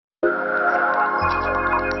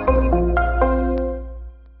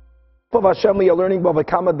Of Hashem, we are learning Bava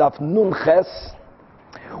Daf Nun Ches.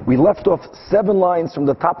 We left off 7 lines from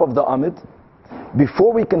the top of the Amid.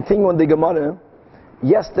 Before we continue on the Gemara,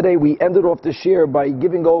 yesterday we ended off the shiur by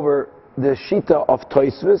giving over the Shita of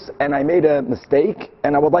Tosfos, and I made a mistake,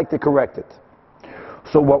 and I would like to correct it.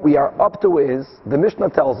 So what we are up to is, the Mishnah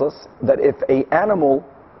tells us that if an animal,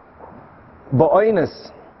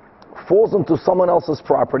 ba'oinus, falls into someone else's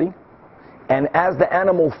property, and as the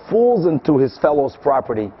animal falls into his fellow's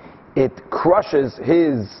property, it crushes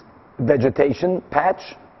his vegetation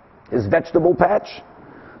patch, his vegetable patch.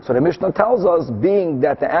 So the Mishnah tells us, being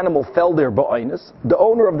that the animal fell there ba'oinus, the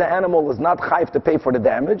owner of the animal is not chayiv to pay for the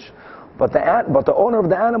damage, but the owner of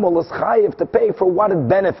the animal is chayiv to pay for what it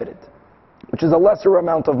benefited, which is a lesser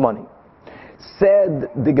amount of money. Said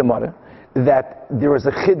the Gemara that there is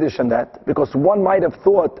a chiddush in that, because one might have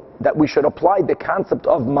thought that we should apply the concept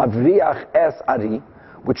of mavriach es ari,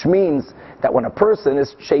 which means that when a person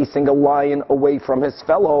is chasing a lion away from his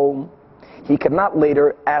fellow, he cannot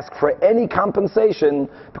later ask for any compensation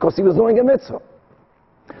because he was doing a mitzvah.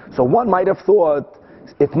 So one might have thought,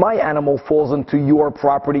 if my animal falls into your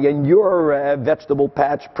property and your vegetable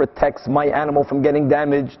patch protects my animal from getting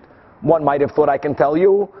damaged, one might have thought, I can tell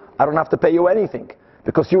you, I don't have to pay you anything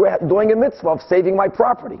because you were doing a mitzvah of saving my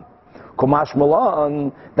property. Kumash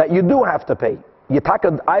malan, that you do have to pay.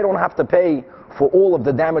 Yitakad, I don't have to pay for all of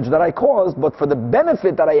the damage that I caused, but for the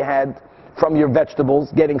benefit that I had from your vegetables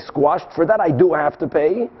getting squashed, for that I do have to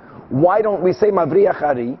pay. Why don't we say mavriach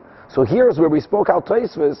ari? So here's where we spoke out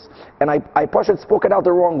Tosfos, and I spoke it out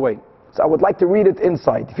the wrong way. So I would like to read it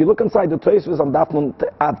inside. If you look inside the Tosfos on Daf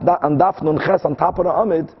Nun Ches on top of the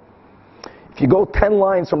Amid, if you go 10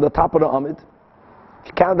 lines from the top of the Amid, if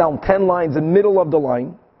you count down 10 lines in the middle of the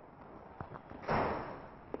line,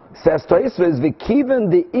 says Tosfos, v'kiven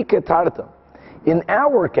the iketarta. In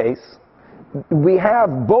our case, we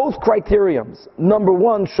have both criterions. Number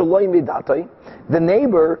one, shaloi midatai. The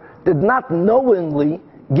neighbor did not knowingly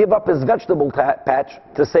give up his vegetable patch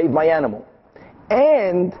to save my animal.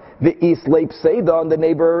 And the isleip seidon, the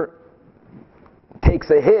neighbor takes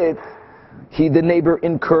a hit, the neighbor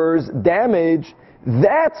incurs damage.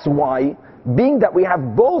 That's why, being that we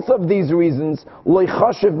have both of these reasons, loy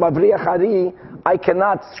chashiv mavriach hari, I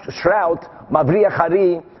cannot shout mavriach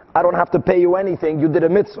hari, I don't have to pay you anything, you did a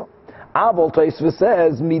mitzvah. Avol Tosfos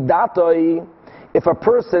says, midatoi, if a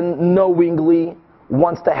person knowingly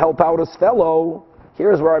wants to help out his fellow,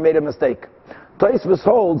 here's where I made a mistake. Tosfos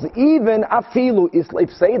holds, even afilu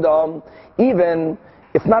isleip seidam, even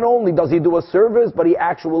if not only does he do a service, but he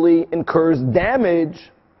actually incurs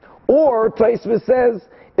damage, or Tosfos says,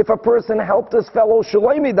 if a person helped his fellow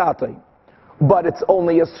shaloi midatoi, but it's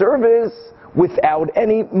only a service without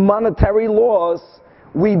any monetary loss,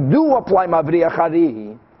 we do apply mavriach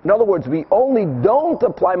hari. In other words, we only don't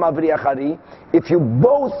apply mavriach hari if you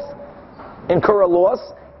both incur a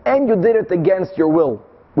loss and you did it against your will,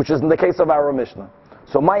 which is in the case of our Mishnah.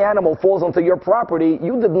 So my animal falls onto your property,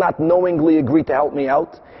 you did not knowingly agree to help me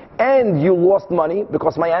out, and you lost money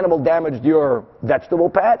because my animal damaged your vegetable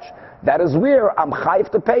patch. That is where I'm chayiv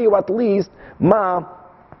to pay you at least ma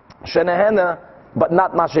shenehena, but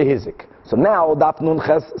not ma shehizik. So now, Daf Nun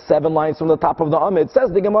Ches, 7 lines from the top of the Amid,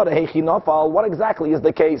 says the Gemara, Heichi nafal, what exactly is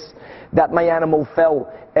the case that my animal fell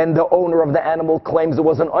and the owner of the animal claims it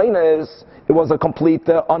was an oinus, it was a complete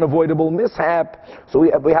unavoidable mishap. So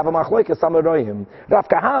we have a machlokes samaroyim. Rav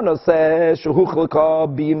Kahana says, Shehuchleka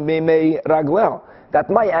b'mimei ragleh, that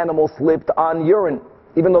my animal slipped on urine.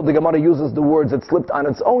 Even though the Gemara uses the words it slipped on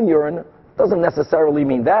its own urine, doesn't necessarily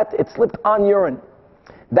mean that, it slipped on urine.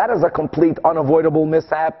 That is a complete unavoidable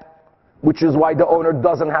mishap, which is why the owner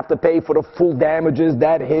doesn't have to pay for the full damages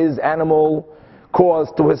that his animal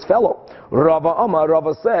caused to his fellow.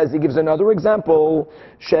 Rava says, he gives another example,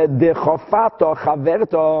 that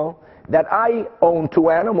I own 2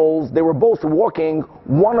 animals, they were both walking,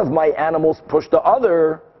 one of my animals pushed the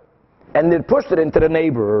other, and it pushed it into the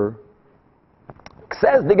neighbor.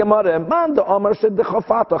 Says the Gemara,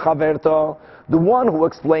 the one who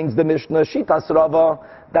explains the Mishnah, Shitas Rava,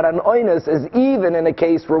 that an oinus is even in a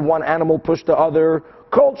case where one animal pushed the other,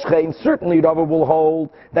 Kol Shchein, certainly Rava will hold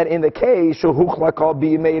that in the case,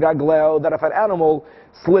 that if an animal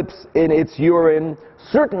slips in its urine,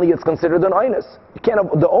 certainly it's considered an oinus.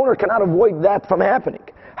 The owner cannot avoid that from happening.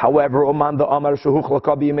 However,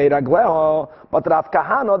 but Rav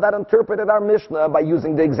Kahana, that interpreted our Mishnah by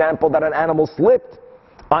using the example that an animal slipped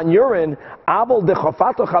on urine,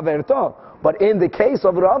 but in the case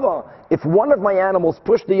of Rava, if one of my animals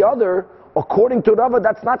pushed the other, according to Rava,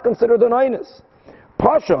 that's not considered an oinus.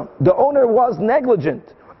 Pasha, the owner was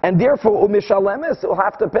negligent, and therefore umishalemis will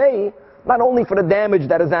have to pay not only for the damage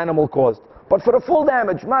that his animal caused, but for the full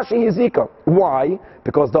damage, Mashi Hizika. Why?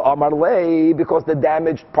 Because the Amar Lei, because the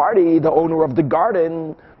damaged party, the owner of the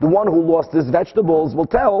garden, the one who lost his vegetables, will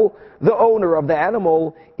tell the owner of the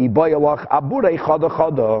animal, you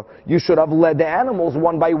should have led the animals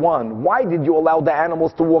one by one. Why did you allow the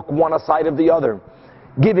animals to walk one aside of the other?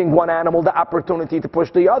 Giving one animal the opportunity to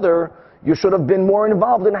push the other, you should have been more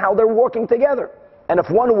involved in how they're walking together. And if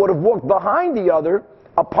one would have walked behind the other,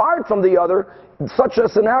 apart from the other, such a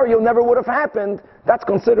scenario never would have happened. That's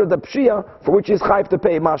considered the pshia for which he's chayv to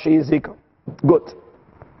pay Mashi Yizika. Good.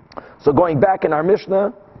 So going back in our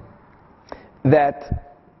Mishnah,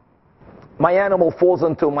 that my animal falls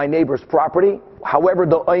into my neighbor's property, however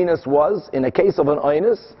the oinus was, in a case of an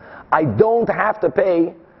oinus, I don't have to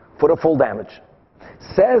pay for the full damage.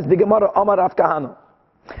 Says the Gemara Amar Rav Kahana,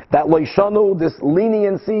 that Leishanu, this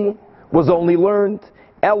leniency, was only learned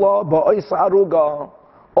Ella ba'ois aruga,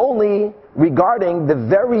 only regarding the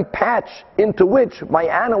very patch into which my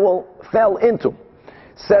animal fell into.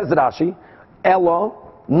 Says Rashi, Ella,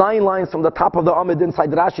 9 lines from the top of the Amid inside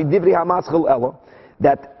Rashi, Divri HaMaschil Ella,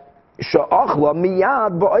 that Sha'achla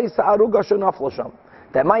miyad ba'ois aruga shenafla sham,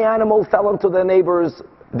 that my animal fell into the neighbor's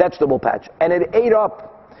vegetable patch, and it ate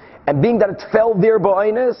up, and being that it fell there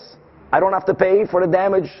ba'oinus, I don't have to pay for the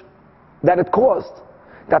damage that it caused.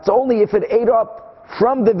 That's only if it ate up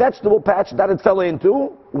from the vegetable patch that it fell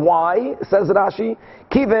into. Why? Says Rashi,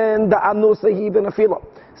 Kiven the anusahi benafila,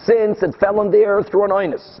 since it fell in there through an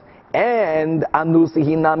oinus. And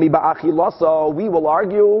anusahi nami ba'achilasa, we will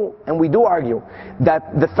argue, and we do argue,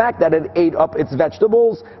 that the fact that it ate up its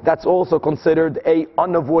vegetables, that's also considered a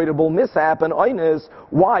unavoidable mishap, an oinus.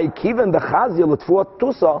 Why? Kiven the chazil etfuat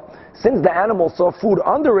tusa, since the animal saw food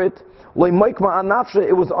under it, loimaikma anafshe,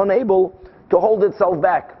 it was unable to hold itself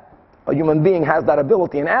back. A human being has that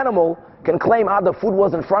ability. An animal can claim, the food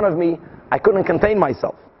was in front of me, I couldn't contain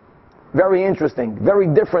myself. Very interesting, very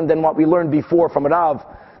different than what we learned before from Rav,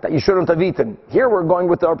 that you shouldn't have eaten. Here we're going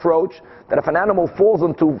with the approach that if an animal falls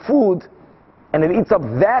into food and it eats up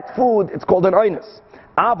that food, it's called an oinus.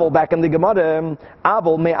 Aval, back in the Gemara,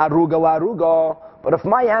 aval me aruga la aruga, but if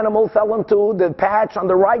my animal fell into the patch on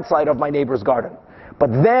the right side of my neighbor's garden,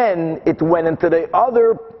 but then it went into the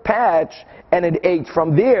other patch and it ate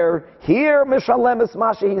from there, here Mishalemis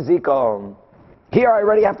Mashi Hizika. Here I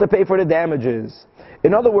already have to pay for the damages.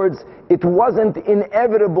 In other words, it wasn't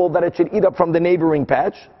inevitable that it should eat up from the neighboring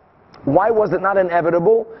patch. Why was it not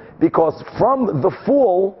inevitable? Because from the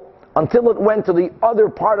fall until it went to the other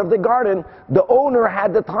part of the garden, the owner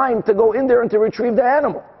had the time to go in there and to retrieve the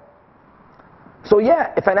animal. So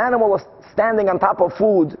yeah, if an animal is standing on top of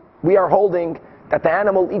food, we are holding that the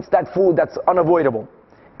animal eats that food, that's unavoidable.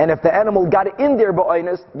 And if the animal got in there by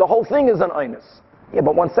oinus, the whole thing is an oinus. Yeah,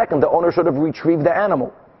 but 1 second, the owner should have retrieved the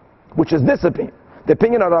animal, which is this opinion. The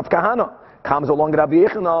opinion of Rav Kahana comes along Rabbi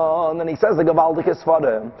Yochanan, and he says the Gavaldik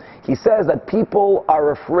Father. He says that people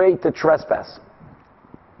are afraid to trespass.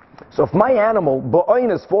 So if my animal,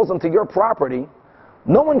 ba'oinus, falls into your property,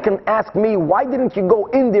 no one can ask me, why didn't you go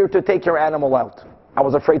in there to take your animal out? I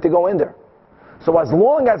was afraid to go in there. So as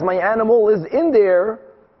long as my animal is in there,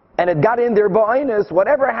 and it got in there ba'oinus,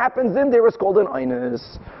 whatever happens in there is called an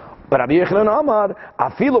oinus. But Rabbi Yochanan Amar,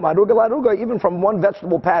 afilu maruga laruga, even from one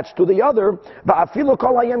vegetable patch to the other, ba'afilu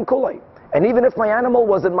kol hayem kulei. And even if my animal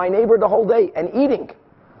was in my neighbor the whole day and eating,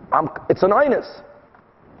 it's an oinus.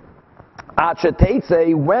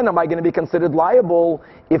 When am I going to be considered liable?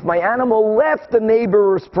 If my animal left the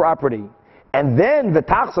neighbor's property, and then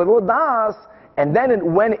v'tachsar l'das, and then it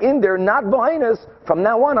went in there not ba'oinus, from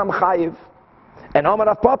now on I'm chayiv. And Amar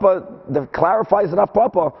Rav Papa clarifies Rav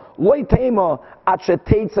Papa, loy tema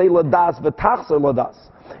acheteitzei l'das v'tachsar l'das.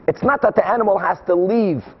 It's not that the animal has to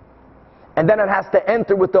leave and then it has to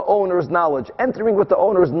enter with the owner's knowledge. Entering with the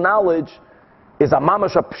owner's knowledge is a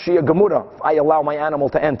mamash pshia gemura, if I allow my animal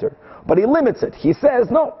to enter. But he limits it. He says,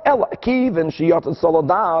 no, ela kiv and shiyat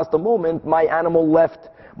solodas, the moment my animal left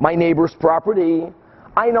my neighbor's property,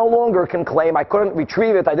 I no longer can claim I couldn't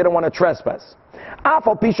retrieve it, I didn't want to trespass.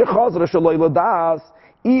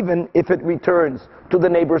 Even if it returns to the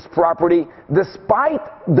neighbor's property, despite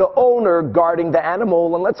the owner guarding the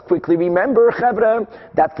animal. And let's quickly remember, Chevra,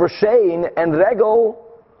 that for Shein and Regel,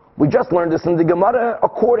 we just learned this in the Gemara,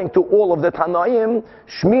 according to all of the Tanaim,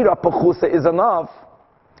 Shmira Pechusa is enough.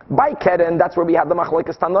 By Keren, that's where we have the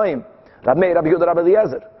Machlekes Tanaim, Rabbi Meir, Rabbi Yehuda, Rabbi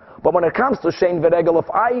Eliezer. But when it comes to Shein and Regel, if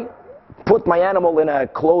I put my animal in a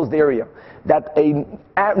closed area, that a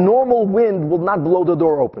normal wind will not blow the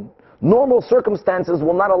door open. Normal circumstances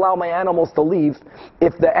will not allow my animals to leave.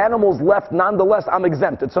 If the animal's left, nonetheless, I'm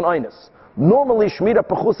exempt. It's an oinus. Normally, Shmira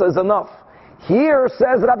Pechusa is enough. Here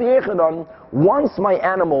says Rabbi Yechanan, once my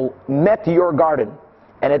animal met your garden,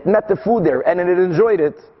 and it met the food there, and it enjoyed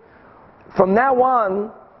it, from now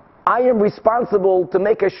on, I am responsible to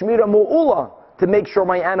make a shmira mu'ula to make sure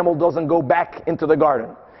my animal doesn't go back into the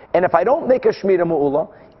garden. And if I don't make a shmira mu'ula,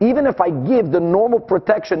 even if I give the normal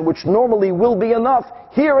protection, which normally will be enough,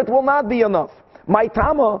 here it will not be enough. My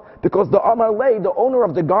tama, because the Amar Lei, the owner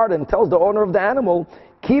of the garden, tells the owner of the animal,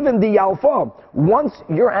 Kivin di alfa, once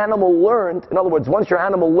your animal learned, in other words, once your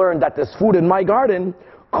animal learned that there's food in my garden,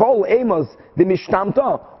 Kol emas the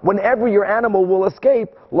mishtamta, whenever your animal will escape,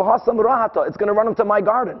 lahasam rahata, it's going to run into my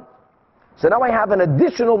garden. So now I have an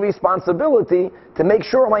additional responsibility to make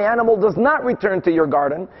sure my animal does not return to your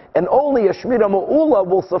garden, and only a shmira mu'ula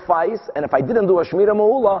will suffice, and if I didn't do a shmira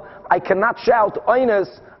mu'ula, I cannot shout,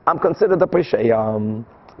 Oines, I'm considered a pesheya.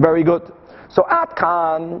 Very good. So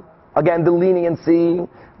Atkan, again the leniency,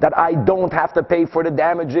 that I don't have to pay for the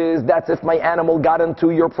damages, that's if my animal got into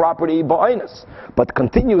your property, ba'oines. But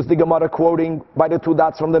continues the Gemara quoting by the two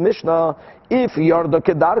dots from the Mishnah, if yarda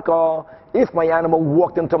kedarka, if my animal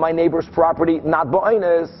walked into my neighbor's property, not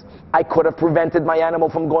ba'oines, I could have prevented my animal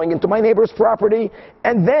from going into my neighbor's property,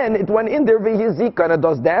 and then it went in there, v'hizika, and it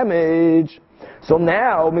does damage. So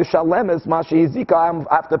now, mishalemes mashi hizika,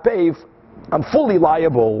 I have to pay, I'm fully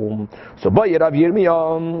liable. So Rav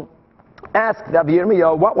Yirmiyah, ask Rabbi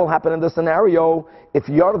Yirmiyah, what will happen in this scenario if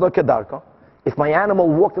yarda kedarka, if my animal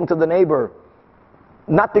walked into the neighbor,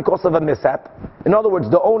 not because of a mishap. In other words,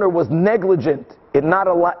 the owner was negligent in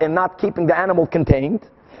not keeping the animal contained.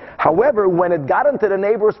 However, when it got into the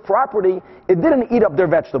neighbor's property, it didn't eat up their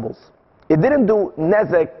vegetables. It didn't do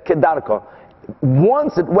nezek kedarka.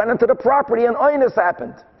 Once it went into the property, an oinus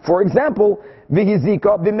happened. For example,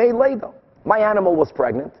 v'hizika b'mei leida. My animal was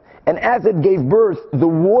pregnant, and as it gave birth, the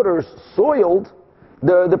waters soiled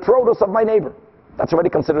the produce of my neighbor. That's already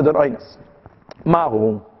considered an oinus.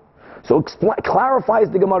 Mahu. So clarifies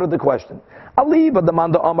the Gemara the question. As we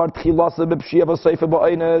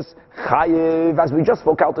just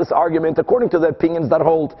spoke out this argument, according to the opinions that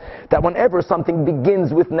hold that whenever something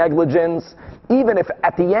begins with negligence, even if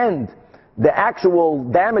at the end the actual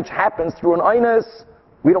damage happens through an oinus,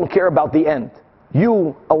 we don't care about the end.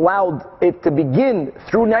 You allowed it to begin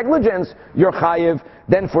through negligence, you're chayiv,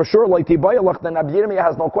 then for sure, like Tibayalach, then Rabbi Yirmiyah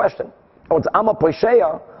has no question. Oh, it's Amma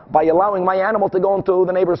Posheya by allowing my animal to go into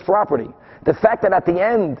the neighbor's property. The fact that at the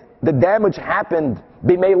end, the damage happened,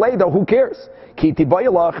 b'mei leida, who cares? Ki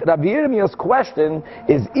Tibayalach, Rabbi Yirmiyah's question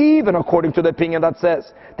is even according to the opinion that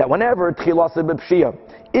says that whenever Tchilas b'pshia,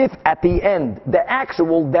 if at the end the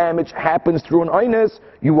actual damage happens through an oinus,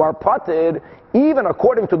 you are pated. Even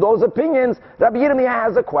according to those opinions, Rabbi Yirmiyah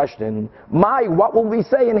has a question. What will we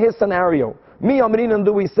say in his scenario? Mi amrinan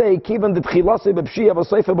do we say, Kivan the tchilase b'pshia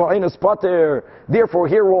v'seife ba'oinus pater. Therefore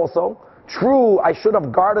here also, true, I should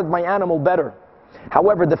have guarded my animal better.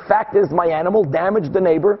 However, the fact is my animal damaged the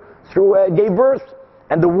neighbor through gave birth,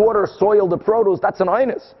 and the water soiled the produce, that's an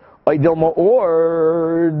oinus.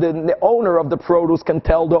 Or the owner of the produce can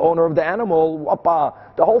tell the owner of the animal,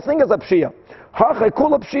 the whole thing is a pshia.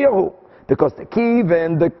 Because the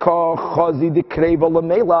kiven, the chazi, the kreva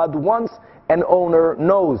lemelad, once an owner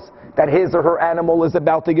knows that his or her animal is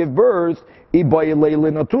about to give birth, from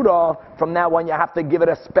now on you have to give it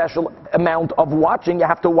a special amount of watching, you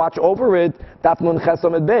have to watch over it,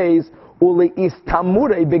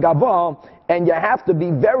 and you have to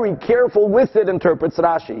be very careful with it, interprets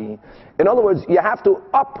Rashi. In other words, you have to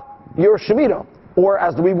up your shemira, or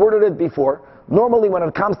as we worded it before, normally when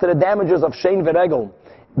it comes to the damages of shein v'regel,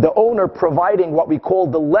 the owner providing what we call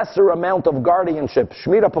the lesser amount of guardianship,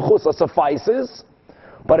 shmira pechusa, suffices.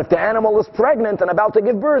 But if the animal is pregnant and about to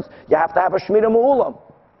give birth, you have to have a shmira mu'ula.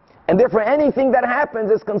 And therefore anything that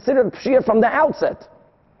happens is considered pshia from the outset.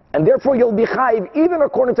 And therefore you'll be chayiv, even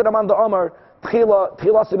according to the man the Amar, tchila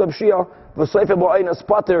sibab pshia, v'seife bo'aynas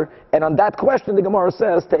pater. And on that question the Gemara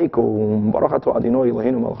says, Teikum, baruch atah Adonai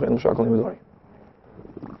Eloheinu melech haolam shakol.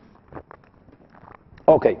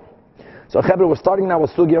 Okay. So Chebra, we're starting now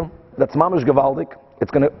with Sugya, that's Mamash Gavaldik.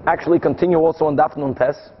 It's going to actually continue also on Daf Nun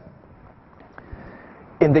Tes.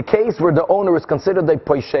 In the case where the owner is considered a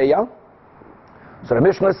Poisheya, so the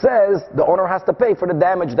Mishnah says the owner has to pay for the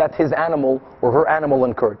damage that his animal or her animal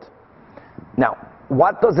incurred. Now,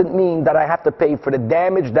 what does it mean that I have to pay for the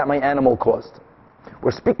damage that my animal caused?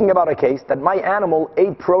 We're speaking about a case that my animal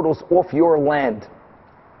ate produce off your land.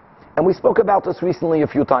 And we spoke about this recently a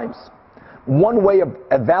few times. One way of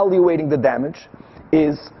evaluating the damage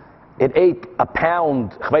is it ate a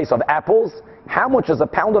pound of apples. How much is a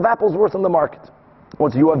pound of apples worth in the market?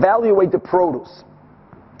 Once you evaluate the produce.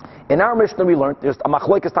 In our Mishnah we learned, there's a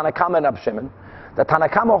machlokes Tanakama and Rab Shimon. The Tanna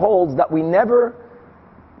Kama holds that we never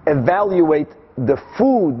evaluate the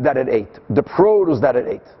food that it ate, the produce that it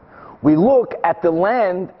ate. We look at the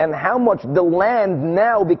land and how much the land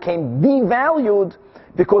now became devalued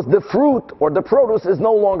because the fruit or the produce is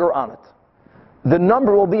no longer on it. The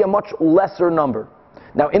number will be a much lesser number.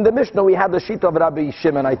 Now in the Mishnah we had the shita of Rabbi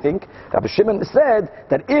Shimon, I think. Rabbi Shimon said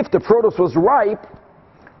that if the produce was ripe,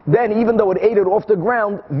 then even though it ate it off the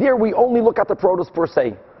ground, there we only look at the produce per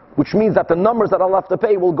se, which means that the numbers that I'll have to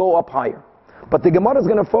pay will go up higher. But the Gemara is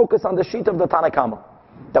going to focus on the sheet of the Tanna Kama,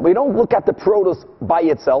 that we don't look at the produce by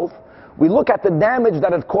itself, we look at the damage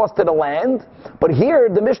that it caused to the land, but here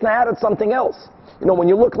the Mishnah added something else. You know, when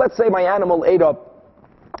you look, let's say my animal ate up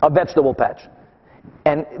a vegetable patch,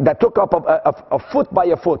 and that took up a foot by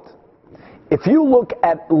a foot. If you look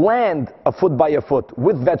at land a foot by a foot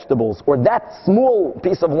with vegetables, or that small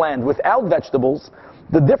piece of land without vegetables,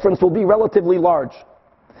 the difference will be relatively large.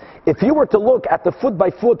 If you were to look at the foot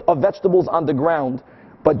by foot of vegetables on the ground,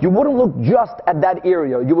 but you wouldn't look just at that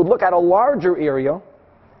area, you would look at a larger area,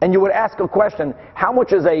 and you would ask a question, how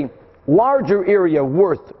much is a larger area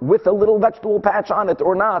worth with a little vegetable patch on it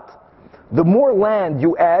or not? The more land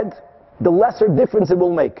you add, the lesser difference it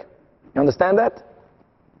will make. You understand that?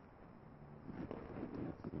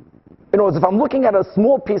 In other words, if I'm looking at a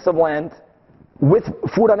small piece of land with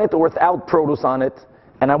food on it or without produce on it,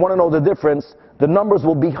 and I want to know the difference, the numbers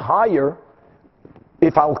will be higher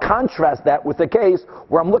if I'll contrast that with the case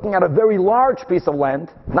where I'm looking at a very large piece of land,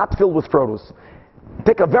 not filled with produce.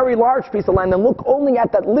 Pick a very large piece of land and look only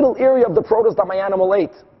at that little area of the produce that my animal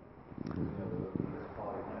ate.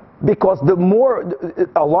 Because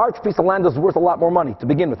a large piece of land is worth a lot more money to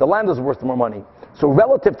begin with. The land is worth more money. So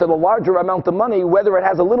relative to the larger amount of money, whether it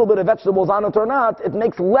has a little bit of vegetables on it or not, it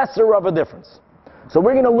makes lesser of a difference. So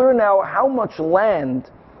we're going to learn now how much land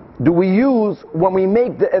do we use when we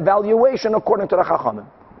make the evaluation according to the Chachamim.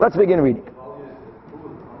 Let's begin reading.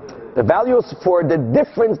 The value is for the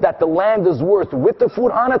difference that the land is worth with the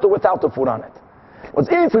food on it or without the food on it. Because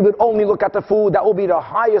if we would only look at the food, that will be the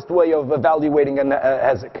highest way of evaluating a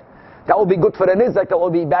hezek. That will be good for the nizek, that will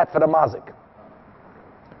be bad for the mazik.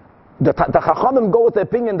 The Chachamim go with the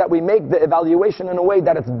opinion that we make the evaluation in a way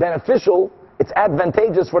that it's beneficial, it's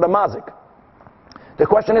advantageous for the mazik. The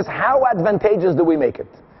question is, how advantageous do we make it?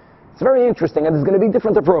 It's very interesting, and there's going to be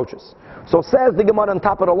different approaches. So says the Gemara on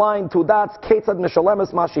top of the line, two dots, Ketzad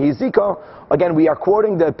Mishalemes Mashi Hizika. Again, we are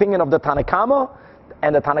quoting the opinion of the Tanna Kama,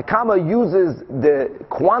 and the Tanna Kama uses the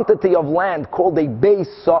quantity of land called a beis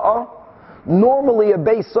sa'ah. Normally a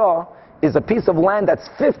beis sa'ah is a piece of land that's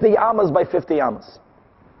 50 amas by 50 amas.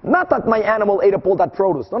 Not that my animal ate up all that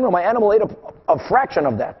produce. No, my animal ate up a fraction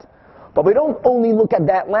of that. But we don't only look at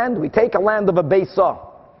that land, we take a land of a beis sa'ah.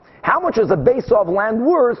 How much is a beis sa'ah of land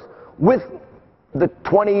worth with the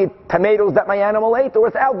 20 tomatoes that my animal ate or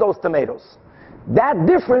without those tomatoes? That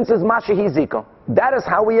difference is Mashi Hizika. That is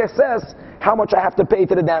how we assess how much I have to pay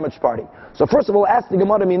to the damaged party. So first of all, ask the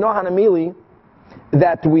Gemara Minohan Amili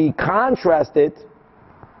that we contrast it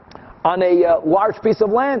on a large piece of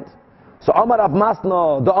land. So Amar Rav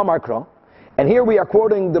Masna the Amar Kra, and here we are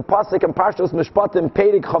quoting the pasuk in Parshas Mishpatim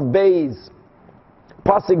Perik Chav Beis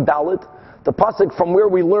pasuk Dalet, the pasuk from where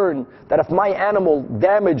we learn that if my animal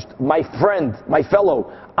damaged my friend, my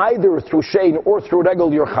fellow, either through shein or through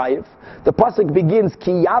regel, you're chayiv. The pasuk begins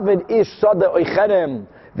Ki Yaved Ish Sada Oicherem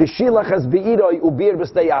V'Shilach Es Beiroi Ubir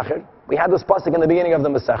B'Stei Acher. We had this pasuk in the beginning of the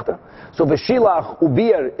Masechta. So V'Shilach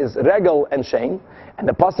Ubir is regel and shein, and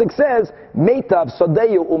the pasuk says Meitav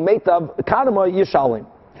Sodeyu Umeitav Karma Yishalim.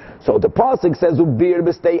 So the pasuk says Ubir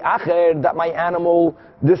B'Stei Acher, that my animal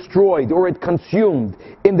destroyed or it consumed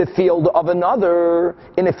in the field of another.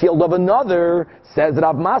 In a field of another, says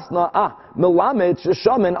Rav Masna, Melamed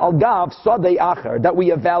Sheshamin Al Gav Sadei Acher, that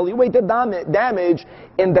we evaluate the damage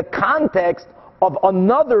in the context of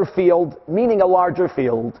another field, meaning a larger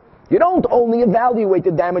field. You don't only evaluate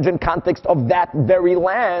the damage in context of that very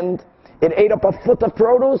land. It ate up a foot of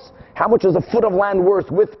produce. How much is a foot of land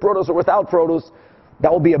worth with produce or without produce?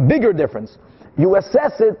 That will be a bigger difference. You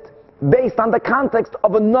assess it based on the context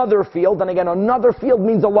of another field, and again, another field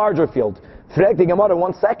means a larger field. Frag the Gemara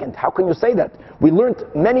 1 second. How can you say that? We learned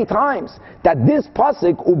many times that this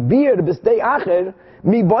pasuk ubir b'stei acher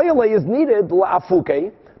mi boyle is needed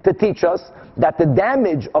la'afuke to teach us that the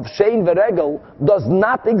damage of shein v'regel does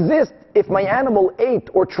not exist if my animal ate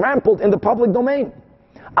or trampled in the public domain.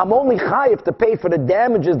 I'm only chayiv to pay for the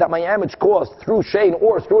damages that my damage caused through shein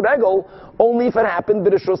or through regel only if it happened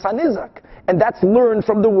b'reshus hanizak. And that's learned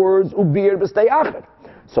from the words ubir b'stei acher.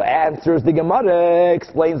 So answers the Gemara,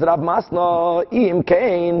 explains Rav Masna, im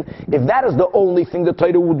kain, if that is the only thing the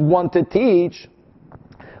Torah would want to teach,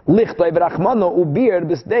 The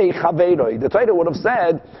Torah would have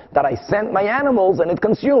said that I sent my animals and it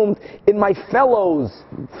consumed in my fellow's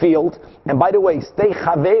field. And by the way, stay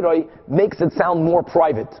chaveroi makes it sound more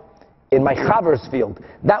private. In my chaver's field.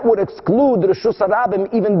 That would exclude Reshus Harabim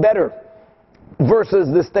even better versus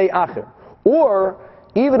the stay acher. Or,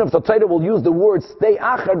 even if the Torah will use the word stay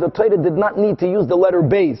acher, the Torah did not need to use the letter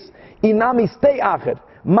base. Inami stay acher.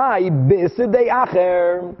 My bisidei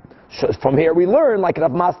acher. From here we learn, like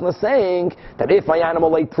Rav Masna saying, that if my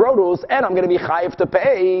animal ate produce and I'm going to be chayiv to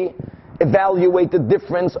pay, evaluate the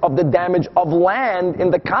difference of the damage of land in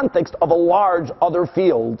the context of a large other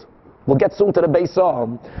field. We'll get soon to the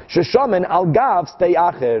Beisam. Sheshamin al gav stay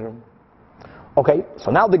acher. Okay, so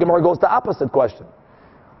now the Gemara goes to the opposite question.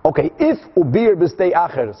 Okay, if ubir b'stay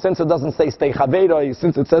acher, since it doesnn't say stay chaveroi,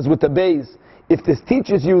 since it says with the base, if this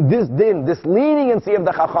teaches you this din, this leniency of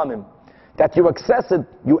the Chachamim, that you assess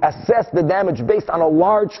the damage based on a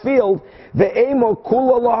large field, ve'emo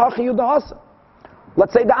kula lahachi yudahasa.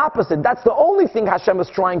 Let's say the opposite. That's the only thing Hashem is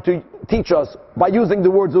trying to teach us by using the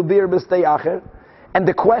words ubir b'stay acher. And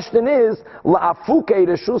the question is, la'afuke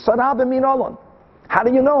reshus harabim min olon. How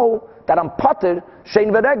do you know that I'm pater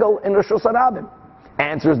shein v'regel in reshus harabim?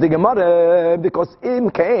 Answers the Gemara, because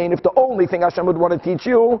if the only thing Hashem would want to teach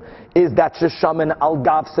you is that sheshamen al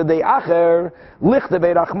gav sedei acher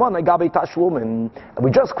lichtevei rachmana gabi tashlumin. And we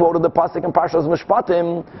just quoted the pasuk in Parshas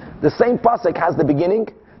Mishpatim. The same pasuk has the beginning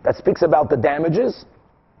that speaks about the damages.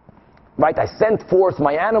 Right? I sent forth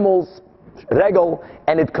my animals, regel,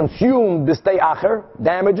 and it consumed the stay acher,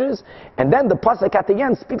 damages. And then the pasuk at the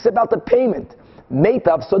end speaks about the payment.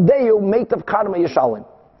 Meitav sodeyu, meitav karma yishalim.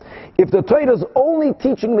 If the Torah is only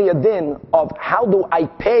teaching me a din of how do I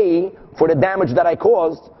pay for the damage that I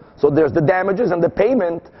caused, so there's the damages and the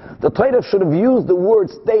payment, the Torah should have used the word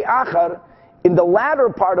stay achar in the latter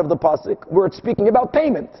part of the pasuk where it's speaking about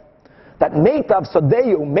payment. That meitav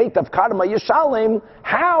sadeyu, meitav karma yishalim,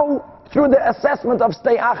 how? Through the assessment of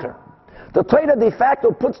stay achar. The Torah de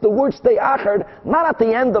facto puts the word stay achar not at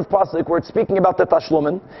the end of pasuk where it's speaking about the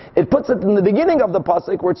tashlumin. It puts it in the beginning of the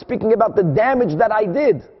pasuk where it's speaking about the damage that I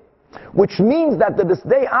did. Which means that the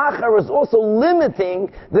stay achar is also limiting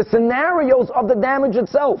the scenarios of the damage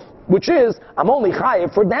itself. Which is, I'm only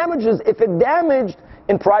chayiv for damages if it damaged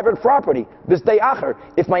in private property. B'stei acher.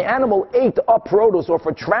 If my animal ate up produce or if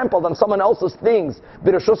it trampled on someone else's things,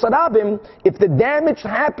 b'reshus harabim, if the damage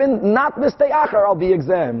happened not b'stei acher, I'll be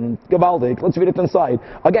exempt. Gavaldik. Let's read it inside.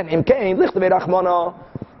 Again, imkein lichtevei rachmana.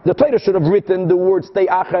 The Torah should have written the word stay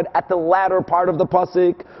achad at the latter part of the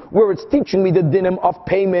pasuk, where it's teaching me the dinim of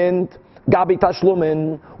payment, gabi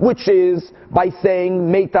tashlumin, which is by saying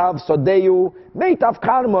meitav sodeyu, meitav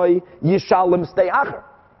karmoi, yishalim stay achad.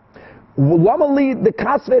 Lamali the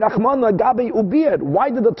kasvei rachmana gabi ubir. Why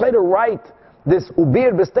did the Torah write this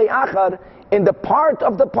ubir b'stay achad in the part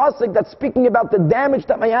of the pasuk that's speaking about the damage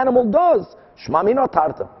that my animal does? Shma mino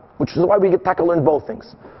tarta, which is why we get to learn both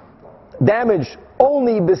things. Damage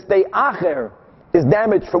only b'stei acher is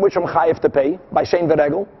damage for which I'm chayiv to pay by shein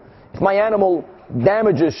v'regel. If my animal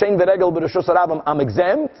damages shein v'regel b'reshus harabim, I'm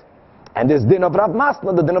exempt. And this din of Rav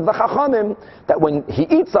Masna, the din of the Chachamim, that when he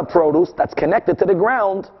eats up produce that's connected to the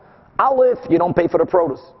ground, aleph, you don't pay for the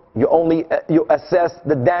produce. You only you assess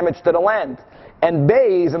the damage to the land. And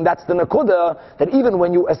beis, and that's the nakuda, that even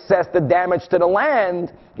when you assess the damage to the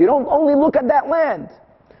land, you don't only look at that land.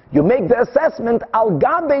 You make the assessment al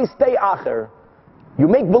gabe stay acher. You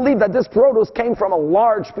make believe that this produce came from a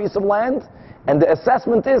large piece of land, and the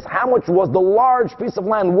assessment is how much was the large piece of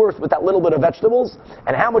land worth with that little bit of vegetables,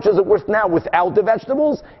 and how much is it worth now without the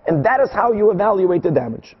vegetables, and that is how you evaluate the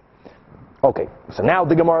damage. Okay, so now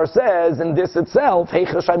the Gemara says in this itself,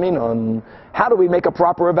 how do we make a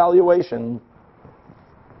proper evaluation?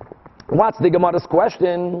 What's the Gemara's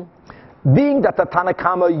question? Being that the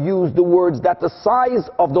Tanakama used the words that the size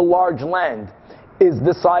of the large land is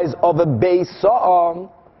the size of a base sa'ah,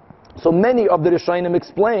 so many of the Rishonim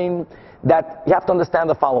explain that you have to understand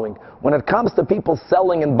the following. When it comes to people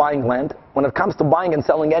selling and buying land, when it comes to buying and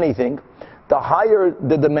selling anything, the higher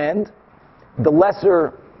the demand, the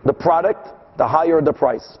lesser the product, the higher the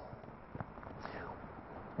price.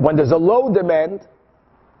 When there's a low demand,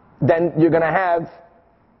 then you're going to have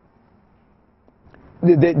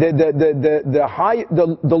the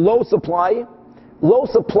low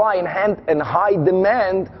supply and high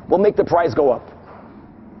demand will make the price go up.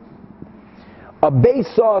 A base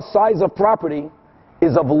saw size of property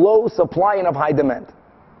is of low supply and of high demand.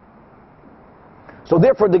 So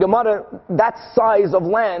therefore the Gemara, that size of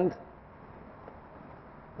land,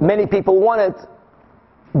 many people want it,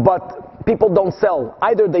 but people don't sell.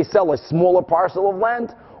 Either they sell a smaller parcel of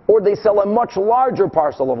land, or they sell a much larger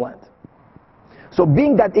parcel of land. So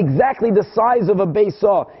being that exactly the size of a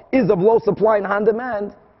Beisah is of low supply and high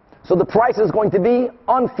demand, so the price is going to be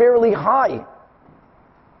unfairly high.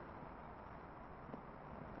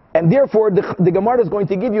 And therefore, the Gemara is going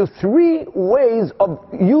to give you 3 ways of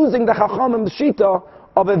using the Chachamim Shita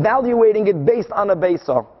of evaluating it based on a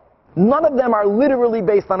Beisah. None of them are literally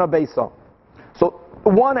based on a Beisah. So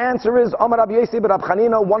one answer is Amar Rabbi Yossi ben Rab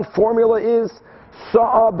Chanina. One formula is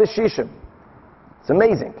Sa'a b'shishim. It's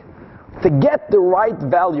amazing. To get the right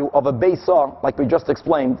value of a Beisah, like we just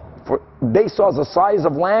explained, for Beisah is a size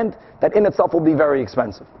of land that in itself will be very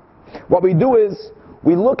expensive. What we do is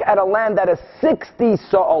we look at a land that is 60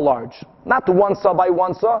 saw large. Not 1 saw by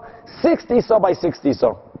 1 saw, 60 saw by 60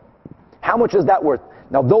 saw. How much is that worth?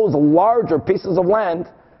 Now those larger pieces of land,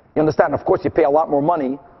 you understand, of course you pay a lot more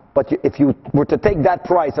money, but if you were to take that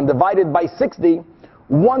price and divide it by 60,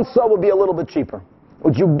 1 saw would be a little bit cheaper.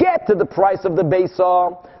 Would you get to the price of the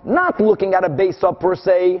Beisah, not looking at a Beisah per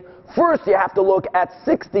se, first you have to look at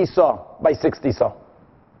 60 saw by 60 saw.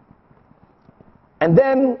 And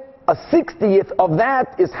then a 60th of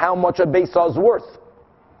that is how much a Beisah is worth.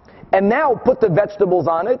 And now put the vegetables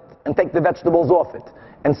on it and take the vegetables off it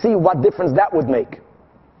and see what difference that would make.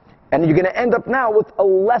 And you're going to end up now with a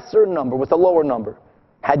lesser number, with a lower number.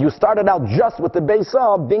 Had you started out just with the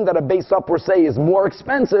Beisah, being that a Beisah per se is more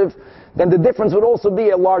expensive, then the difference would also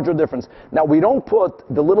be a larger difference. Now we don't put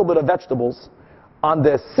the little bit of vegetables on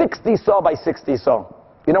the 60 saw by 60 saw.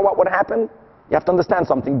 You know what would happen? You have to understand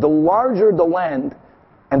something. The larger the land,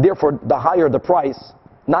 and therefore the higher the price,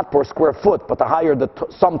 not per square foot, but the higher the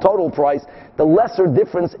sum total price, the lesser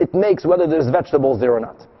difference it makes whether there's vegetables there or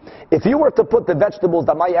not. If you were to put the vegetables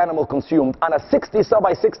that my animal consumed on a 60 saw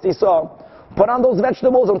by 60 saw, put on those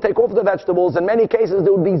vegetables and take off the vegetables, in many cases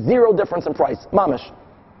there would be 0 difference in price. Mamish.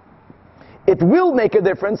 It will make a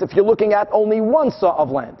difference if you're looking at only 1 saw of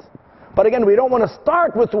land. But again, we don't want to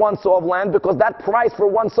start with 1 saw of land because that price for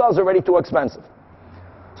 1 saw is already too expensive.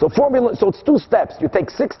 So it's 2 steps. You take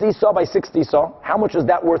 60 saw by 60 saw. How much is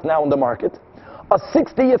that worth now in the market? A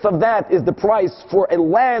 60th of that is the price for a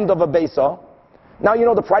land of a Beisah. Now you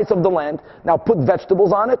know the price of the land. Now put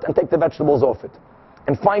vegetables on it and take the vegetables off it.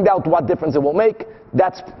 And find out what difference it will make.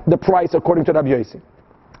 That's the price according to Rabbi Yossi.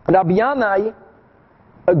 Rabbi Yanai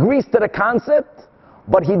agrees to the concept,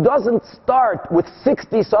 but he doesn't start with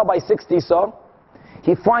 60 saw by 60 saw.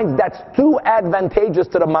 He finds that's too advantageous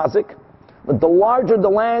to the mazik. But the larger the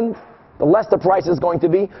land, the less the price is going to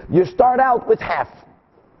be. You start out with half.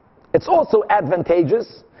 It's also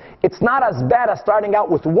advantageous. It's not as bad as starting out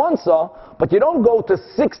with 1 saw, but you don't go to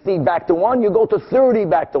 60 back to 1, you go to 30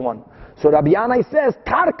 back to 1. So Rabbi Yanai says,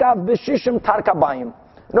 Tarkav b'shishim tarkabayim.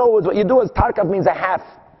 In other words, what you do is Tarkav means a half.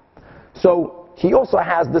 So he also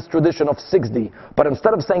has this tradition of 60. But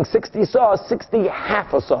instead of saying 60 saws, 60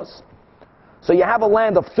 half a saws. So you have a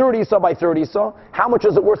land of 30 saw by 30 saw. How much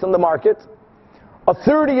is it worth in the market? A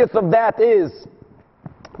 30th of that is,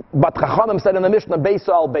 but Chachamim said in the Mishnah, Beisah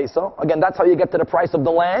al Beisah. Again, that's how you get to the price of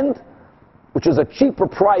the land, which is a cheaper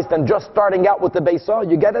price than just starting out with the Beisah.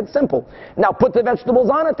 You get it simple. Now put the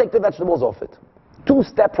vegetables on it, take the vegetables off it.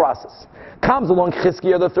 2-step process. Comes along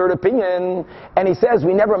Chizkiah, the third opinion, and he says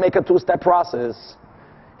we never make a 2-step process.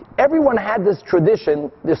 Everyone had this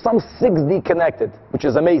tradition, there's some 60 connected, which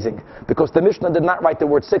is amazing, because the Mishnah did not write the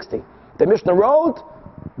word 60. The Mishnah wrote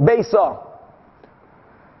Beisah.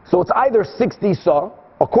 So it's either 60 saw,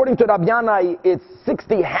 according to Rabbi Yanai, it's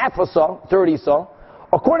 60 half a saw, 30 saw.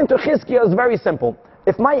 According to Chizkiah, it's very simple.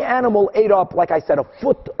 If my animal ate up, like I said, a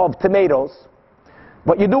foot of tomatoes,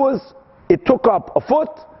 what you do is, it took up a foot,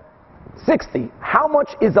 60. How much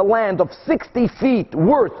is a land of 60 feet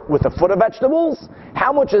worth with a foot of vegetables?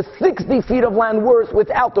 How much is 60 feet of land worth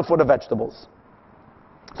without the foot of vegetables?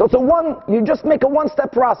 So you just make a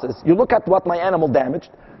 1-step process. You look at what my animal damaged,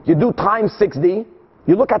 you do times 60,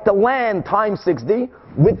 you look at the land times 60,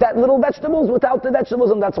 with that little vegetables, without the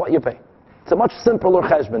vegetables, and that's what you pay. It's a much simpler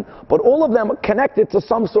cheshbon. But all of them are connected to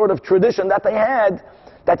some sort of tradition that they had,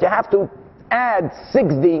 that you have to add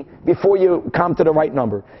 60 before you come to the right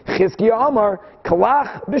number. Chizkiah Amar,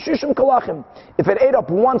 kalach b'shishim kalachim. If it ate up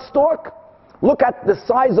 1 stalk, look at the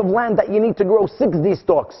size of land that you need to grow 60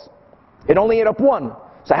 stalks. It only ate up 1.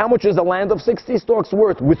 So how much is a land of 60 stalks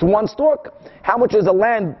worth with 1 stalk? How much is a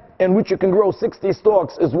land in which you can grow 60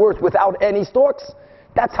 stalks is worth without any stalks?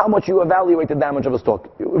 That's how much you evaluate the damage of a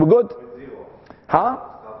stalk. We're good? With 0. Huh?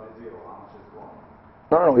 Start with 0. How much is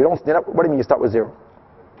 1? No, you don't. What do you mean you start with 0?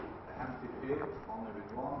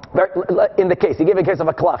 In the case, he gave a case of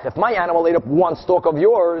a klach. If my animal ate up 1 stalk of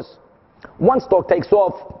yours, 1 stalk takes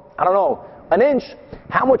off, I don't know, an inch.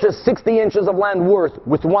 How much is 60 inches of land worth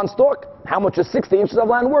with one stalk? How much is 60 inches of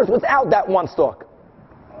land worth without that one stalk?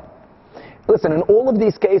 Listen, in all of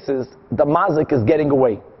these cases, the mazik is getting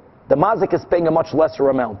away. The mazik is paying a much lesser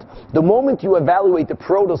amount. The moment you evaluate the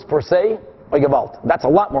produce per se, that's a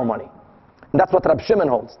lot more money. And that's what Rab Shimon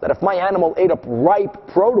holds, that if my animal ate up ripe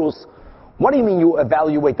produce, what do you mean you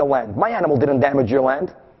evaluate the land? My animal didn't damage your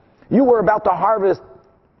land. You were about to harvest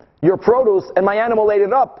your produce and my animal ate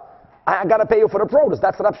it up. I got to pay you for the produce.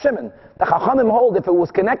 That's Rab Shimon. The Chachamim hold if it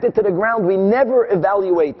was connected to the ground, we never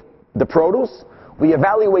evaluate the produce. We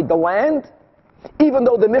evaluate the land. Even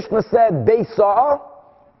though the Mishnah said Beisa'ah,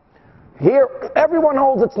 here everyone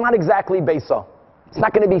holds it's not exactly Beisa'ah. It's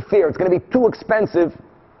not going to be fair. It's going to be too expensive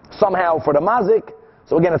somehow for the mazik.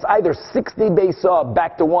 So again, it's either 60 Beisa'ah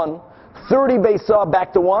back to 1, 30 Beisa'ah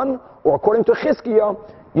back to 1, or according to Chizkiah,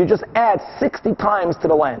 you just add 60 times to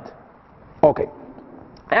the land. Okay.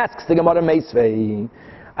 Asks the Gemara Meisvei.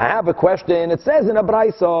 I have a question. It says in a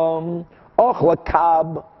Braisa, Ochla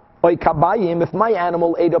Kab, Oy Kabayim, if my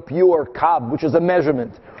animal ate up your Kab, which is a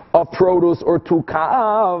measurement of produce, or 2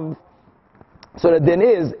 Kav, so the din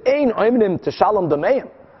is, Ein Oimnim Teshalom Dameim.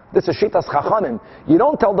 This is Shitas Chachamim. You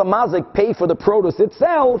don't tell the mazik pay for the produce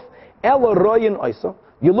itself, Ela Royin Oisa.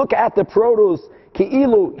 You look at the produce,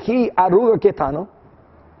 Ki'ilu Hi Aruga Ketano.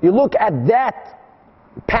 You look at that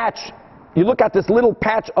patch, you look at this little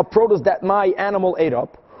patch of produce that my animal ate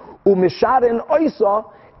up, Umisharin Oisa,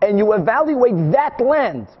 and you evaluate that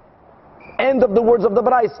land. End of the words of the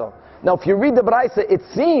Braisa. Now if you read the Braisa, it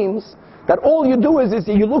seems that all you do is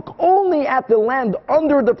you look only at the land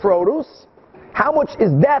under the produce. How much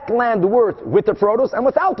is that land worth with the produce and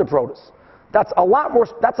without the produce? That's a lot more,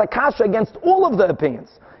 that's a kasha against all of the opinions.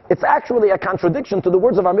 It's actually a contradiction to the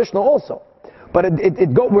words of our Mishnah also. But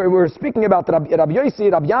we're speaking about Rabbi Yossi,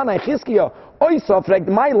 Rabbi Yana, and Chizkiah. Oisa, fragt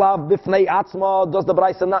my love, bifnei atzma, does the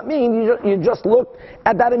Braisa not mean you just look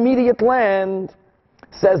at that immediate land?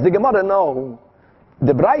 Says the Gemara, no.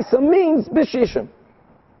 The Braisa means b'shishim.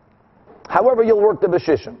 However you'll work the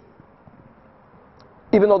b'shishim.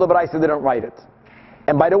 Even though the Braisa didn't write it.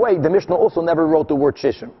 And by the way, the Mishnah also never wrote the word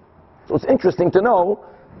shishim. So it's interesting to know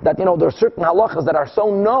that, there are certain halachas that are so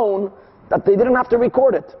known that they didn't have to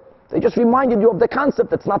record it. They just reminded you of the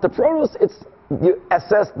concept. It's not the produce, it's you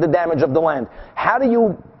assess the damage of the land.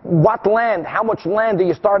 What land, how much land do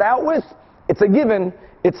you start out with? It's a given,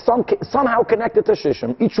 it's somehow connected to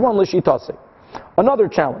shishim. Each one l'shitase. Another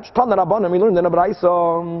challenge. Tana Rabbanan, we learned in a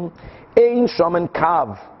Braisa, Ein Shaman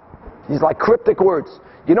Kav. These like cryptic words.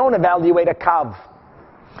 You don't evaluate a Kav.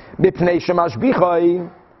 Bipnei Shemash Bichai,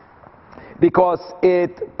 because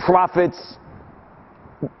it profits.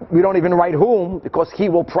 We don't even write whom, because he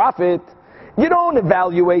will profit. You don't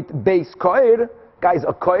evaluate base koir. Guys,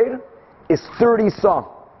 a koir is 30 sa.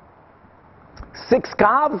 6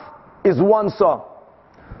 kav is 1 sa.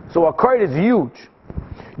 So a koir is huge.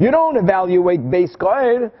 You don't evaluate base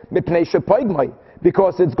koir mipnei shepoigmai,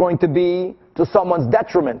 because it's going to be to someone's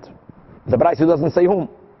detriment. The Braisa doesn't say whom.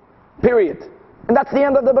 Period. And that's the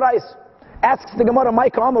end of the Braisa. Asks the Gemara,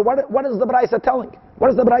 Micah, what is the Braisa telling?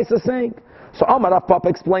 What is the Braisa saying? So Amar Rav Papa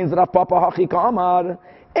explains, Rav Papa Hachika Amar,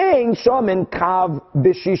 Ein Shamin Kav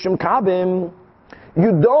B'Shishim Kavim.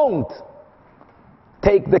 You don't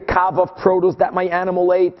take the kav of produce that my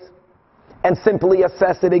animal ate and simply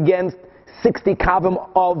assess it against 60 kavim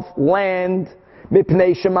of land,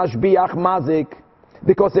 Mipnei Shemashbiach Mazik,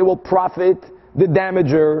 because it will profit the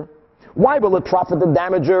damager. Why will it profit the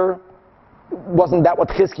damager? Wasn't that what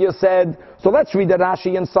Chizkiah said? So let's read the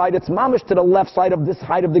Rashi inside. It's mamish to the left side of this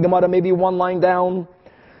height of the Gemara, maybe one line down.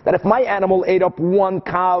 That if my animal ate up 1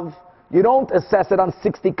 kav, you don't assess it on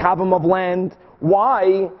 60 kavim of land.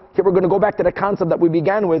 Why? Here we're going to go back to the concept that we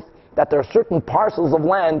began with, that there are certain parcels of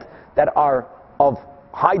land that are of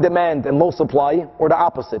high demand and low supply, or the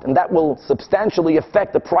opposite, and that will substantially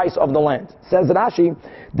affect the price of the land. Says Rashi,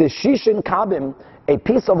 the Shishin Kabim, a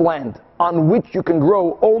piece of land on which you can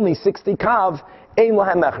grow only 60 kav, ein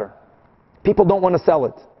lahem mecher. People don't want to sell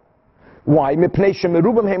it. Why? Mipnei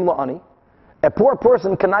shemerubim heim la'ani. A poor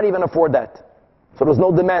person cannot even afford that. So there's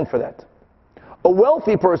no demand for that. A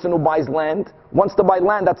wealthy person who buys land wants to buy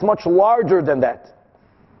land that's much larger than that.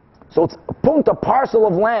 So it's a parcel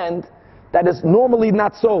of land that is normally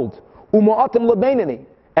not sold. Uma'atim lebeinani,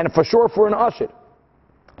 and for sure for an usher.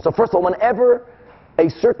 So first of all, whenever a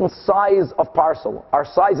certain size of parcel are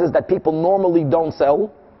sizes that people normally don't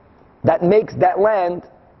sell, that makes that land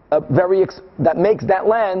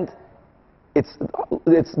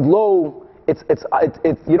it's low.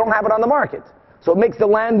 You don't have it on the market, so it makes the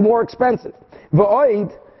land more expensive.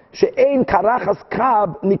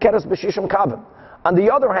 On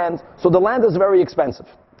the other hand, so the land is very expensive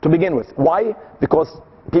to begin with. Why? Because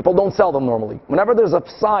people don't sell them normally. Whenever there's a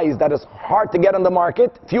size that is hard to get on the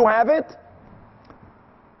market, if you have it,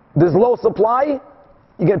 there's low supply,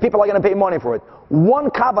 people are going to pay money for it. 1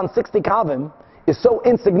 kav on 60 kavim is so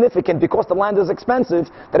insignificant because the land is expensive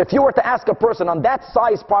that if you were to ask a person on that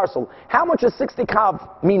size parcel, how much is 60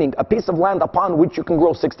 kav, meaning a piece of land upon which you can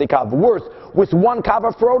grow 60 kav, worth with 1 kav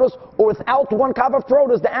of produce or without 1 kav of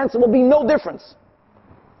produce, the answer will be no difference.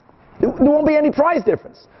 There won't be any price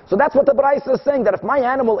difference. So that's what the Braisa is saying, that if my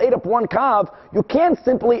animal ate up 1 kav, you can't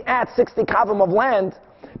simply add 60 kavim of land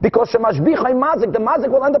because shemashbichai mazik, the mazik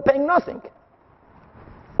will end up paying nothing.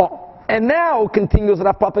 Oh. And now, continues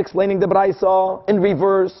Rav Papa explaining the Braisa in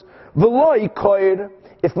reverse, V'loi koir,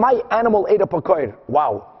 if my animal ate up a koir,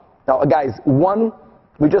 wow. Now guys,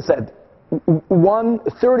 we just said,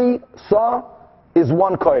 130 saw is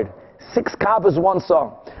 1 koir. 6 kav is 1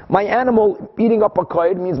 saw. My animal eating up a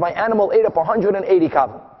koir means my animal ate up 180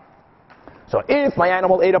 kavim. So if my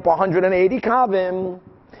animal ate up 180 kavim,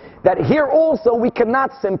 that here also we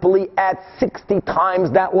cannot simply add 60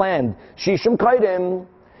 times that land. Shishim kaidim.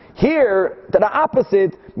 Here, to the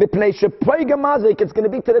opposite, it's going to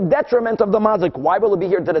be to the detriment of the mazik. Why will it be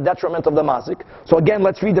here to the detriment of the mazik? So again,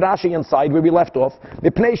 let's read Rashi inside where we left off.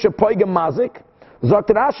 Mazik,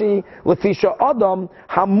 Rashi, Adam,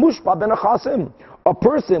 Hamushpa ben Achasim. A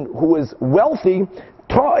person who is wealthy,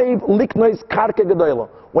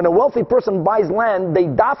 when a wealthy person buys land, they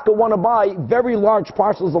dafka want to buy very large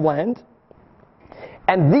parcels of land.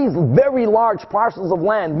 And these very large parcels of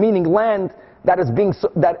land, meaning land that is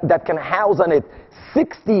that can house on it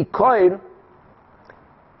 60 koir,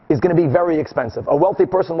 is going to be very expensive. A wealthy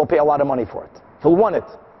person will pay a lot of money for it. He'll want it.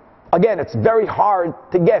 Again, it's very hard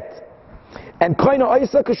to get. And they'll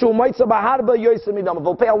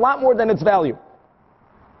pay a lot more than its value.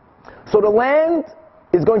 So the land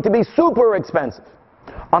is going to be super expensive.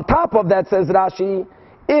 On top of that, says Rashi,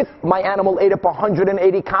 if my animal ate up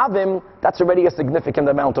 180 kavim, that's already a significant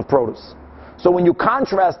amount of produce. So when you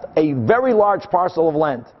contrast a very large parcel of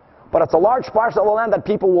land, but it's a large parcel of land that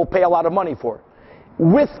people will pay a lot of money for,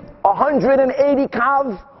 with 180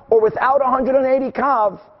 kav or without 180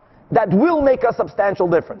 kav, that will make a substantial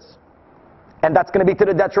difference. And that's going to be to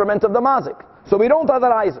the detriment of the mazik. So we don't have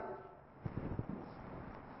that either.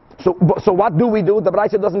 So what do we do? The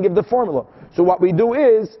Braisa doesn't give the formula. So what we do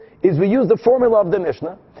is we use the formula of the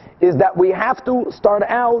Mishnah, is that we have to start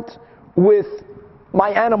out with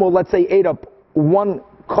my animal, let's say, ate up 1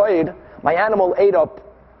 koid, my animal ate up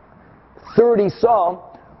 30 saw,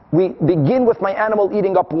 we begin with my animal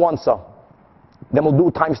eating up 1 saw. Then we'll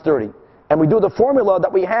do times 30. And we do the formula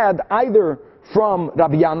that we had either from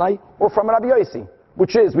Rabbi Yanai or from Rabbi Yossi,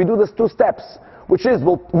 which is, we do this 2 steps, which is,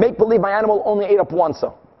 we'll make believe my animal only ate up 1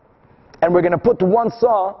 saw. And we're going to put 1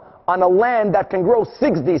 saw on a land that can grow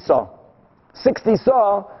 60 saw. 60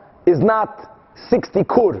 saw is not 60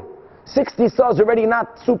 kur. 60 saw is already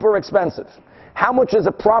not super expensive. How much is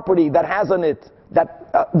a property that has on it,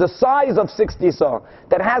 the size of 60 saw,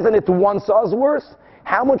 that has in it 1 saw's worth?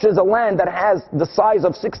 How much is a land that has the size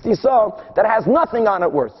of 60 saw, that has nothing on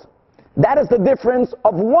it worth? That is the difference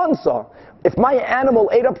of 1 saw. If my animal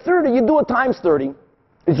ate up 30, you do it times 30.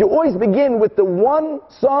 Is you always begin with the 1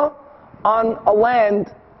 saw on a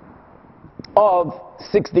land of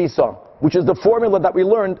 60 saw, which is the formula that we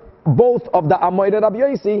learned both of the Amoida Rabbi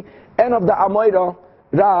Yossi and of the Amoida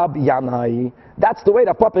Rabbi Yanai. That's the way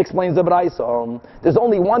that Papa explains the Braisa. There's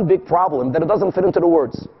only one big problem, that it doesn't fit into the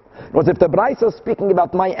words. Because if the Braisa is speaking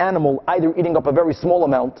about my animal either eating up a very small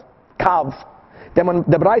amount, kav, then when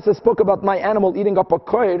the Braisa spoke about my animal eating up a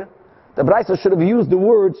koir, the Braisa should have used the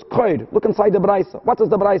words koir. Look inside the Braisa. What does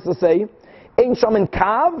the Braisa say? Ein shamin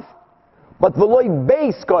kav, but v'loi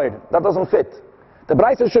beis koir. That doesn't fit. The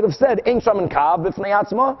Braisa should have said ein shamin kav b'fnei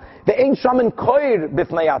atzma, ve'ein shamin koir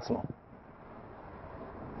b'fnei atzma.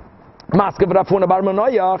 Maskav Rafuna bar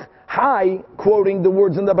Manoyach, quoting the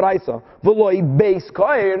words in the Braisa, v'loi beis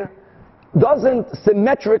koir, doesn't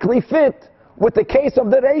symmetrically fit with the case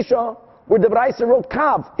of the Reisha, where the Braisa wrote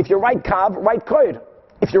kav. If you write kav, write koir.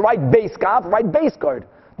 If you write beis kav, write beis koir.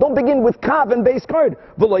 Don't begin with kav and beis koir.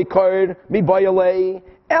 V'loi koir mi bayalei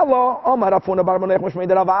elo amar Rafuna bar Manoyach mishmei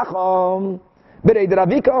deravacham. He's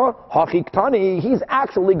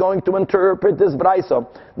actually going to interpret this Braisa,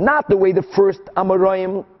 not the way the first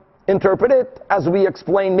Amoraim interpret it, as we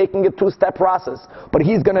explained, making a 2-step process. But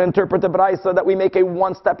he's going to interpret the Braisa that we make a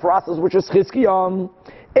 1-step process, which is Chizkiyah.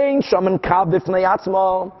 Ein shaman kav b'fnei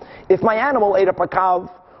atzma. If my animal ate up a kav,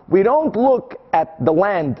 we don't look at the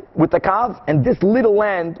land with the kav and this little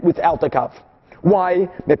land without the kav. Why?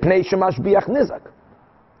 Mepnei shemash biach nizak.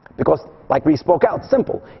 Because, like we spoke out,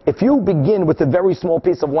 simple. If you begin with a very small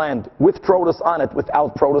piece of land with produce on it,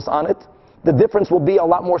 without produce on it, the difference will be a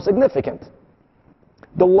lot more significant.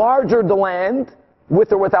 The larger the land,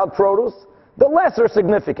 with or without produce, the lesser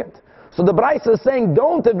significant. So the Braisa is saying,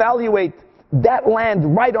 don't evaluate that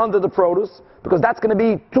land right under the produce, because that's going to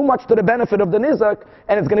be too much to the benefit of the nizak,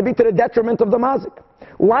 and it's going to be to the detriment of the mazik.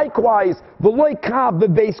 Likewise, v'loi kav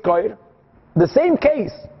v'beis koir, the same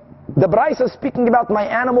case. The Braisa is speaking about my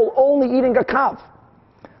animal only eating a kav.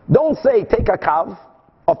 Don't say take a kav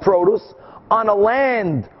of produce on a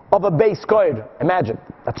land of a beis koir. Imagine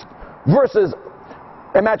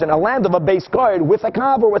a land of a beis koir with a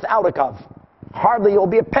kav or without a kav. Hardly will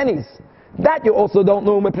be a pennies. That you also don't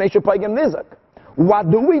know mipnei shepayim nizak. What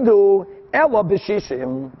do we do? Ela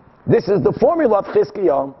b'shishim. This is the formula of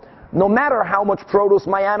Chizkiah. No matter how much produce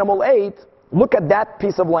my animal ate, look at that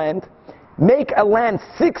piece of land. Make a land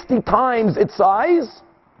 60 times its size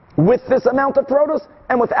with this amount of produce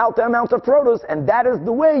and without the amount of produce, and that is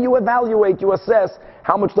the way you evaluate, you assess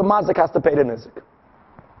how much the mazik has to pay the nizik.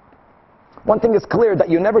 One thing is clear, that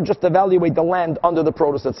you never just evaluate the land under the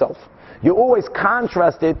produce itself. You always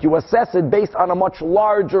contrast it, you assess it based on a much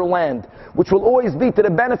larger land, which will always be to the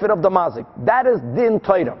benefit of the mazik. That is din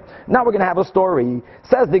Torah. Now we're going to have a story.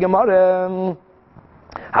 Says the Gemara,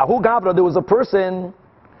 Hahu Gavra, there was a person,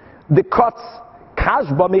 the cuts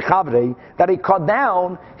kashba michavre, that he cut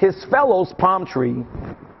down his fellow's palm tree.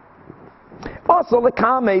 Also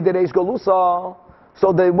lekame the reish galusa.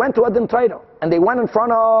 So they went to Adin Torah, and they went in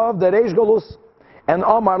front of the reish galus. And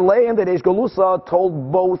Amar Lei and the reish galusa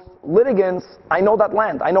told both litigants, I know that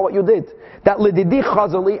land, I know what you did. That lididi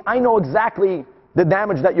chazali, I know exactly the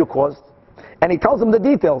damage that you caused. And he tells them the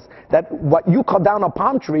details, that what you cut down a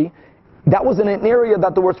palm tree, that was in an area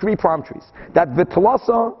that there were 3 palm trees. That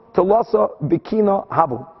v'talasa, bikina,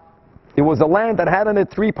 habu. It was a land that had in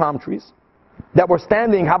it 3 palm trees that were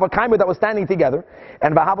standing, havakaima, that was standing together,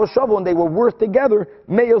 and v'havu shavu, and they were worth together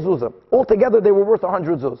meya zuzah. Altogether they were worth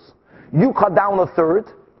 100 zuz. You cut down a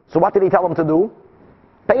third, so what did he tell them to do?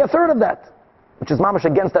 Pay a third of that, which is mamash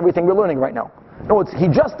against everything we're learning right now. No, he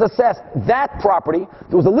just assessed that property.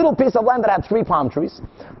 There was a little piece of land that had 3 palm trees.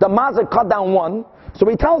 The mazik cut down 1, so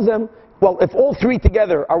he tells them, well, if all 3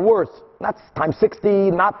 together are worth, not times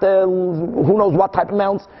 60, not who knows what type of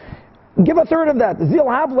amounts, give a third of that. Zil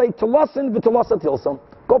havle telasin v'telasa tilsam.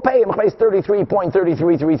 Go pay him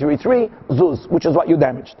 33.33333 zuz, which is what you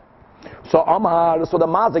damaged. So the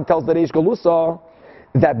mazik tells the reish galusa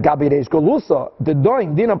that gabi reish galusa, the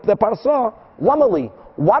doing din of the parsa, lamali.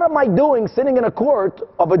 What am I doing sitting in a court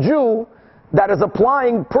of a Jew that is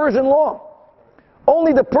applying Persian law?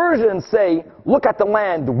 Only the Persians say, look at the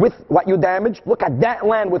land with what you damaged, look at that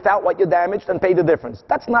land without what you damaged, and pay the difference.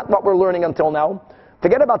 That's not what we're learning until now.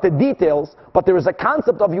 Forget about the details, but there is a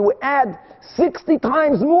concept of you add 60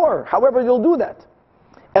 times more, however you'll do that.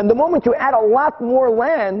 And the moment you add a lot more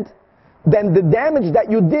land, then the damage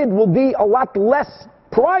that you did will be a lot less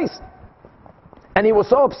priced. And he was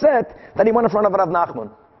so upset that he went in front of Rav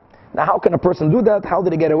Nachman. Now how can a person do that? How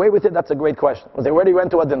did he get away with it? That's a great question. Was he already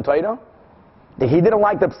went to a din Torah? He didn't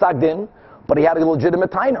like the psak din, but he had a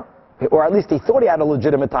legitimate taina. Or at least he thought he had a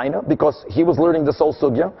legitimate taina, because he was learning this whole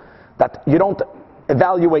sugya, that you don't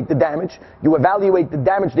evaluate the damage, you evaluate the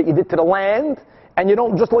damage that you did to the land, and you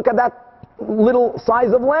don't just look at that little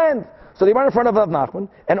size of land. So they went in front of Rav Nachman,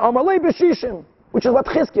 and Amalei b'shishim, which is what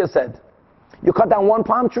Chizkiah said. You cut down 1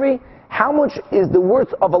 palm tree, how much is the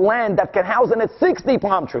worth of a land that can house in it 60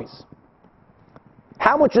 palm trees?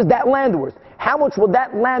 How much is that land worth? How much will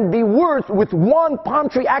that land be worth with 1 palm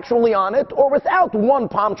tree actually on it, or without 1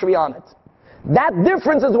 palm tree on it? That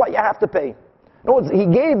difference is what you have to pay. In other words, he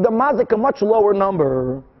gave the mazik a much lower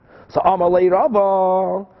number. So Amalei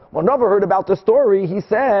Rava, when Rava heard about the story, he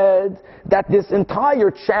said that this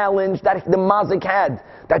entire challenge that the mazik had,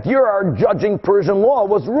 that you are judging Persian law,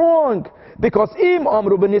 was wrong. Because im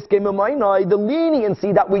amru b'niskei memainai, the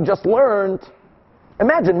leniency that we just learned,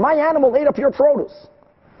 imagine, my animal ate up your produce.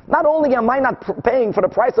 Not only am I not paying for the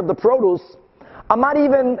price of the produce, I'm not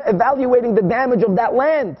even evaluating the damage of that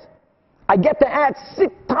land. I get to add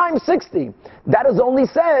 6 times 60. That is only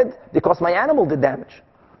said because my animal did damage.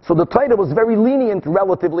 So the Torah was very lenient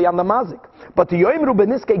relatively on the mazik. But the yoimru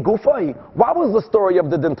beniskei gufay, what was the story of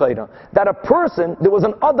the din Torah? That a person, there was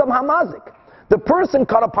an adam hamazik. The person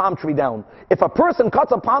cut a palm tree down. If a person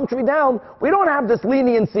cuts a palm tree down, we don't have this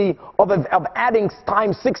leniency of adding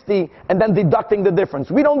times 60 and then deducting the difference.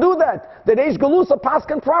 We don't do that. The reish galusa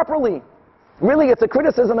paskin properly. Really, it's a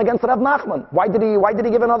criticism against Rav Nachman. Why did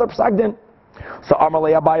he give another psak din? So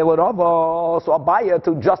Amalei Abaye l'Rava. So Abaye,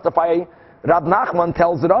 to justify Rab Nachman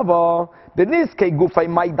tells Rava, why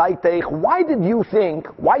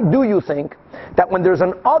do you think that when there's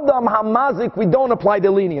an Adam Hamazik, we don't apply the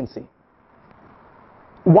leniency?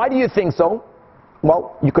 Why do you think so?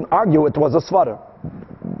 Well, you can argue it was a svara,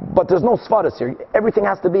 but there's no svaras here. Everything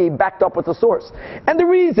has to be backed up with a source. And the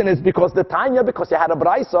reason is because you had a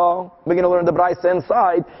Braisa, we're going to learn the Braisa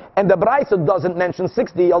inside, and the Braisa doesn't mention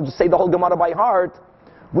 60, I'll just say the whole Gemara by heart.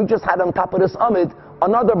 We just had on top of this Amid,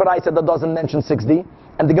 another Braisa that doesn't mention 60,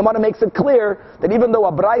 and the Gemara makes it clear that even though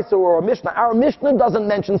a Braisa or a Mishnah, our Mishnah doesn't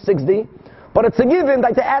mention 60, but it's a given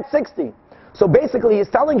that to add 60. So basically he's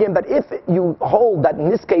telling him that if you hold that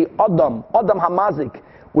Niskei Adam Hamazik,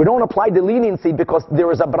 we don't apply the leniency because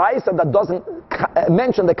there is a Braisa that doesn't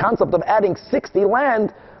mention the concept of adding 60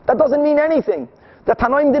 land, that doesn't mean anything. The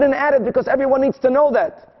Tanoim didn't add it because everyone needs to know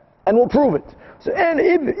that, and we'll prove it. So, and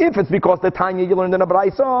if it's because the Tanya you learned in a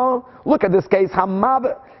Braisa, look at this case,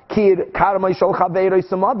 Hamav Kir Karmai Shal Chaveiroi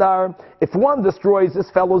Samadar, if one destroys his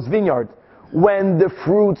fellow's vineyard, when the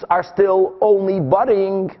fruits are still only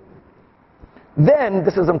budding, then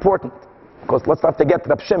this is important, because let's not forget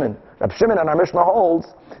Rab Shimon. Rab Shimon in our Mishnah holds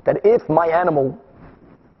that if my animal,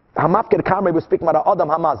 Hamafkir Kamre was speaking about Adam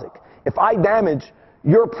Hamazik, if I damage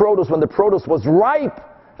your produce when the produce was ripe,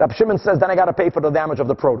 Rab Shimon says then I got to pay for the damage of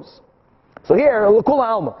the produce. So here, L'Kula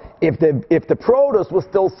Alma, if the produce was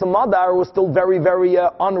still Samadar, was still very, very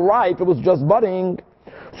unripe, it was just budding.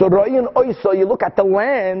 So you look at the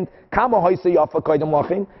land, how much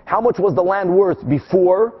was the land worth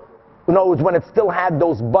before? When it still had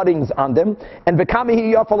those buddings on them, and how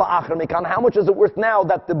much is it worth now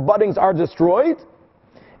that the buddings are destroyed?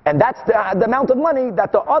 And that's the amount of money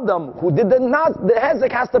that the Adam who did the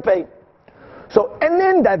Hezek has to pay. So, and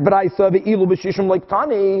then that Braisa, the Ilu B'Shishim like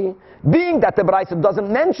Tani, being that the Braisa doesn't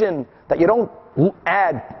mention that you don't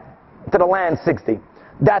add to the land 60,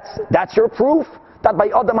 that's your proof that by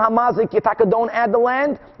Adam Hamazik Yitaka don't add the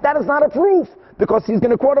land. That is not a proof. Because he's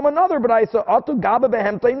going to quote him another Braisa,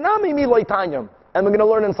 and we're going to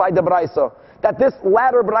learn inside the Braisa that this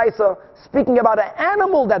latter Braisa, speaking about an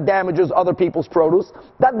animal that damages other people's produce,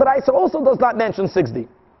 that Braisa also does not mention 60.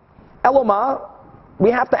 Eloma, we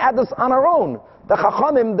have to add this on our own. The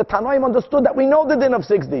Chachamim, the Tanoim understood that we know the din of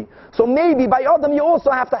 60. So maybe by Adam you also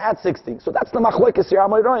have to add 60. So that's the Machlokes here,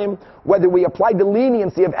 Amoraim, whether we apply the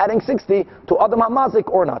leniency of adding 60 to Adam HaMazik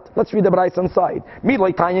or not. Let's read the Braisa inside.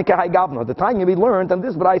 The Tanya we learned, and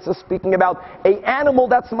this Braisa is speaking about an animal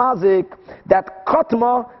that's Mazik, that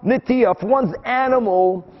Katma Nitiya, if one's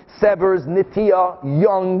animal severs Nitiya,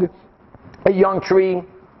 a young tree.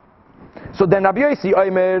 So then Rabbi Yossi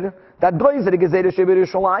Omer, that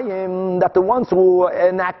the ones who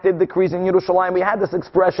enacted decrees in Yerushalayim, we had this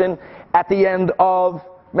expression at the end of,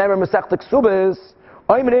 remember, Masechta Ksubas,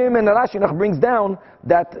 and Rashi brings down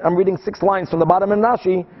that, I'm reading 6 lines from the bottom in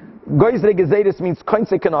Rashi, Goizre Gezeris means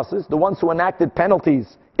konsekenasis, the ones who enacted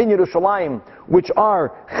penalties in Yerushalayim, which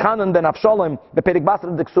are Chanan ben Avshalom, the Perik Basra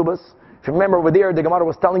de Ksubas. If you remember over there, the Gemara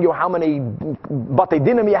was telling you how many Batei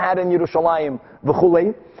Dinim you had in Yerushalayim,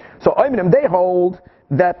 v'chulei. So they hold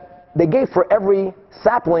that they gave for every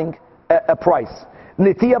sapling a price.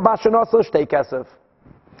 Nitiya bashanasa shtei kesef.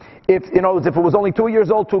 If it was only 2 years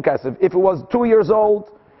old, 2 kesef. If it was 2 years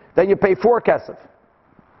old, then you pay 4 kesef.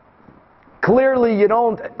 Clearly, you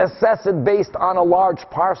don't assess it based on a large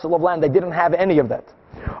parcel of land. They didn't have any of that.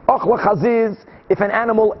 Ochla chaziz, if an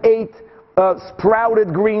animal ate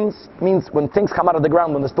sprouted greens, means when things come out of the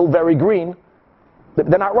ground when they're still very green,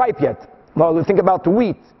 they're not ripe yet. Well, think about the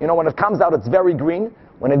wheat. When it comes out, it's very green.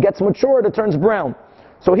 When it gets matured, it turns brown.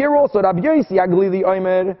 So here also, Rabbi Yossi Aglili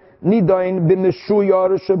Omer Nidain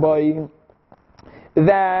b'meshuyar shabai,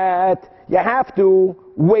 that you have to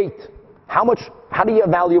wait. How do you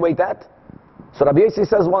evaluate that? So Rabbi Yossi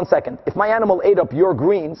says, 1 second. If my animal ate up your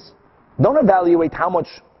greens, don't evaluate how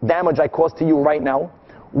much damage I caused to you right now.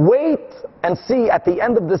 Wait and see at the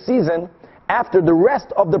end of the season, after the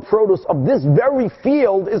rest of the produce of this very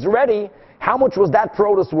field is ready, how much was that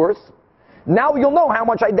produce worth? Now you'll know how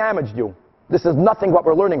much I damaged you. This is nothing what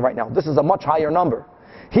we're learning right now. This is a much higher number.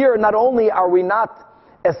 Here, not only are we not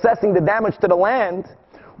assessing the damage to the land,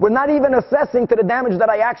 we're not even assessing to the damage that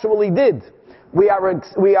I actually did. We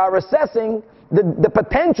are assessing the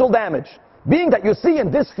potential damage. Being that you see in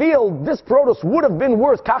this field, this produce would have been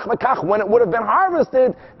worth kach v'kach when it would have been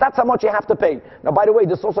harvested, that's how much you have to pay. Now, by the way,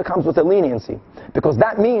 this also comes with a leniency, because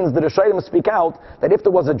that means that the Rishonim speak out that if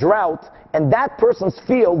there was a drought and that person's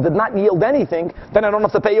field did not yield anything, then I don't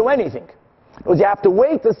have to pay you anything. Because you have to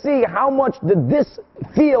wait to see how much did this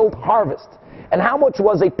field harvest, and how much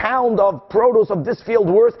was a pound of produce of this field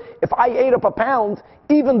worth. If I ate up a pound,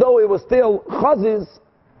 even though it was still chaziz,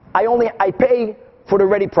 I pay for the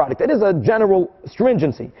ready product. It is a general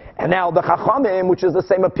stringency. And now the Chachamim, which is the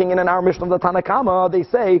same opinion in our Mishnah of the Tanakama, they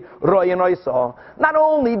say, Roy and Oisa. Not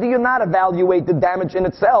only do you not evaluate the damage in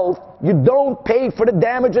itself, you don't pay for the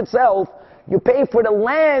damage itself, you pay for the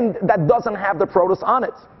land that doesn't have the produce on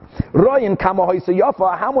it. Roy and Kama Hoisa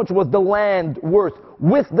Yafa, how much was the land worth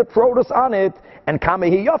with the produce on it? And Kama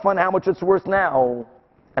Hi Yafa, and how much it's worth now?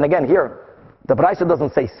 And again, here, the Braisa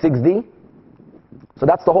doesn't say 60. So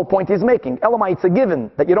that's the whole point he's making. Elamai, it's a given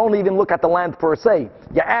that you don't even look at the land per se.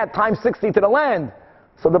 You add times 60 to the land.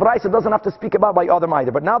 So the Braisa doesn't have to speak about by Adam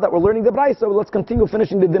either. But now that we're learning the Braisa, let's continue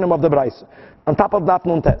finishing the dinim of the Braisa. On top of Daf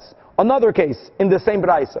Nun Tes. Another case in the same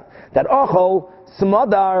Braisa. That Ochol,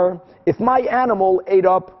 Smadar, if my animal ate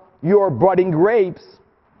up your budding grapes,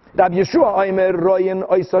 Rav Yeshua Oimer Royen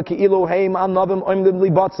Oisa Ki Eloheim Anavim Oimdim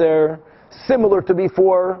Libatzer, similar to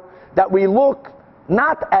before, that we look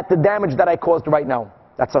not at the damage that I caused right now.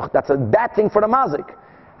 That's a bad thing for the mazik.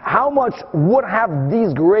 How much would have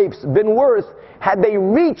these grapes been worth had they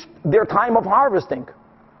reached their time of harvesting?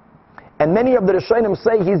 And many of the Rishonim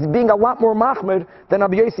say he's being a lot more machmir than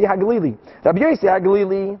Rabbi Yossi Haglili. Rabbi Yossi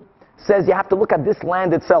Haglili says you have to look at this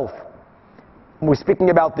land itself. We're speaking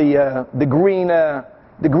about the green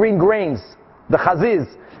grains, the chaziz.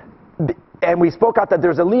 And we spoke out that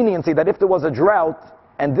there's a leniency that if there was a drought,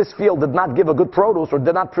 and this field did not give a good produce or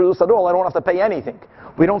did not produce at all, I don't have to pay anything.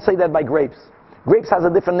 We don't say that by grapes. Grapes has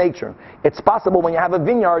a different nature. It's possible when you have a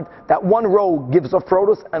vineyard that one row gives off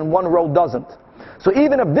produce and one row doesn't. So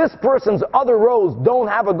even if this person's other rows don't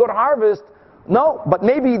have a good harvest, no, but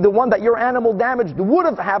maybe the one that your animal damaged would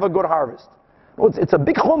have a good harvest. It's a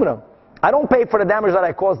big chumrah. I don't pay for the damage that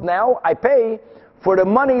I caused now. I pay for the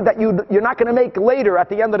money that you're not going to make later at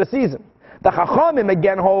the end of the season. The Chachamim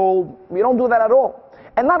again hold, we don't do that at all.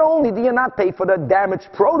 And not only do you not pay for the damaged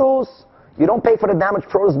produce, you don't pay for the damaged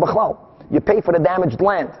produce b'chlal. You pay for the damaged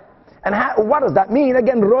land. And what does that mean?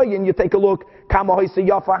 Again, Royan, you take a look, Kama Hoisa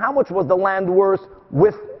Yafa, how much was the land worth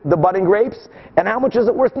with the budding grapes? And how much is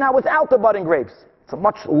it worth now without the budding grapes? It's a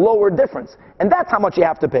much lower difference. And that's how much you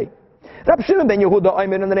have to pay. Rab Shimon ben Yehuda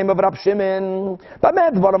Oimer, in the name of Rab Shimon,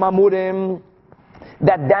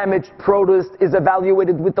 that damaged produce is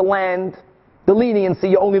evaluated with the land. The leniency,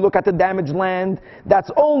 you only look at the damaged land.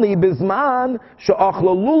 That's only bizman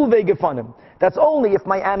she'achla lulve gefanim. That's only if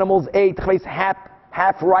my animals ate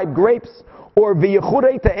half-ripe grapes, or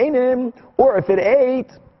v'yechure te'enim, or if it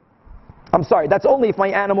ate. That's only if my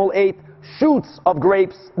animal ate shoots of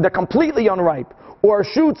grapes, they're completely unripe, or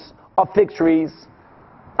shoots of fig trees.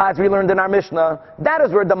 As we learned in our Mishnah, that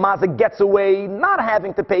is where the mazik gets away, not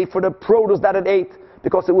having to pay for the produce that it ate,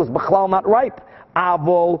 because it was b'chlal not ripe.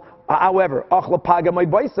 Avol. However,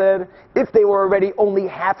 if they were already only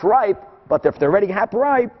half ripe, but if they're already half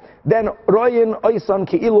ripe, then royin oisan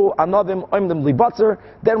ki'ilu anavim oimdim libatzer.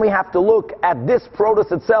 Then we have to look at this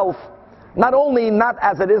produce itself, not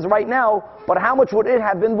as it is right now, but how much would it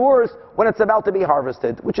have been worth when it's about to be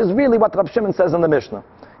harvested, which is really what Rab Shimon says in the Mishnah.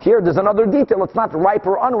 Here, there's another detail. It's not ripe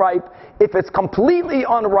or unripe. If it's completely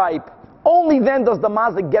unripe, only then does the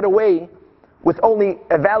mazik get away with only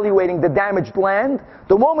evaluating the damaged land.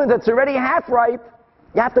 The moment it's already half ripe,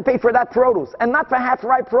 you have to pay for that produce, and not for half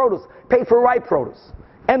ripe produce. Pay for ripe produce.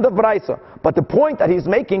 End of Braisa. But the point that he's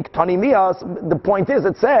making, Tani Mias, the point is,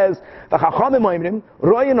 it says, the Chachamim oimrim,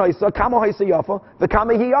 Roya Noisa, Kama Hoisa Yafa, the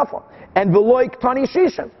Kama Hi Yafa, and Veloik Tani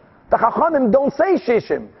Shishim. The Chachamim don't say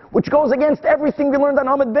Shishim, which goes against everything we learned on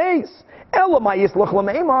Amud Beis. Elamai Yislach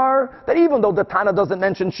L'Meimar, that even though the Tana doesn't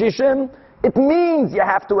mention Shishim, it means you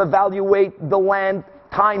have to evaluate the land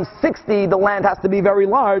times 60. The land has to be very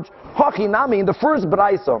large. Hachinami, in the first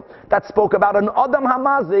Braisa that spoke about an Adam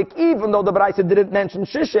Hamazik, even though the Braisa didn't mention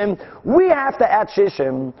Shishim, we have to add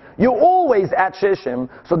Shishim. You always add Shishim.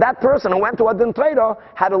 So that person who went to Adin Torah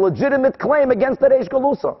had a legitimate claim against the Reish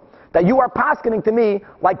Galusa. That you are paskening to me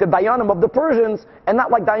like the Dayanim of the Persians and not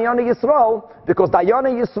like Dayani Yisrael, because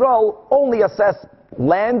Dayani Yisrael only assess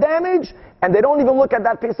land damage and they don't even look at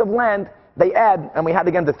that piece of land. They add, and we had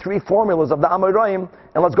again the three formulas of the Amoraim,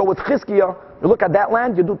 and let's go with Chizkiah. You look at that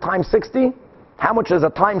land, you do times 60. How much is a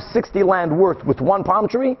times 60 land worth with one palm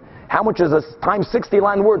tree? How much is a times 60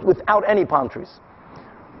 land worth without any palm trees?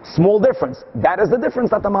 Small difference. That is the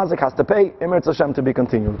difference that the mazik has to pay. Eretz Hashem, to be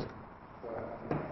continued.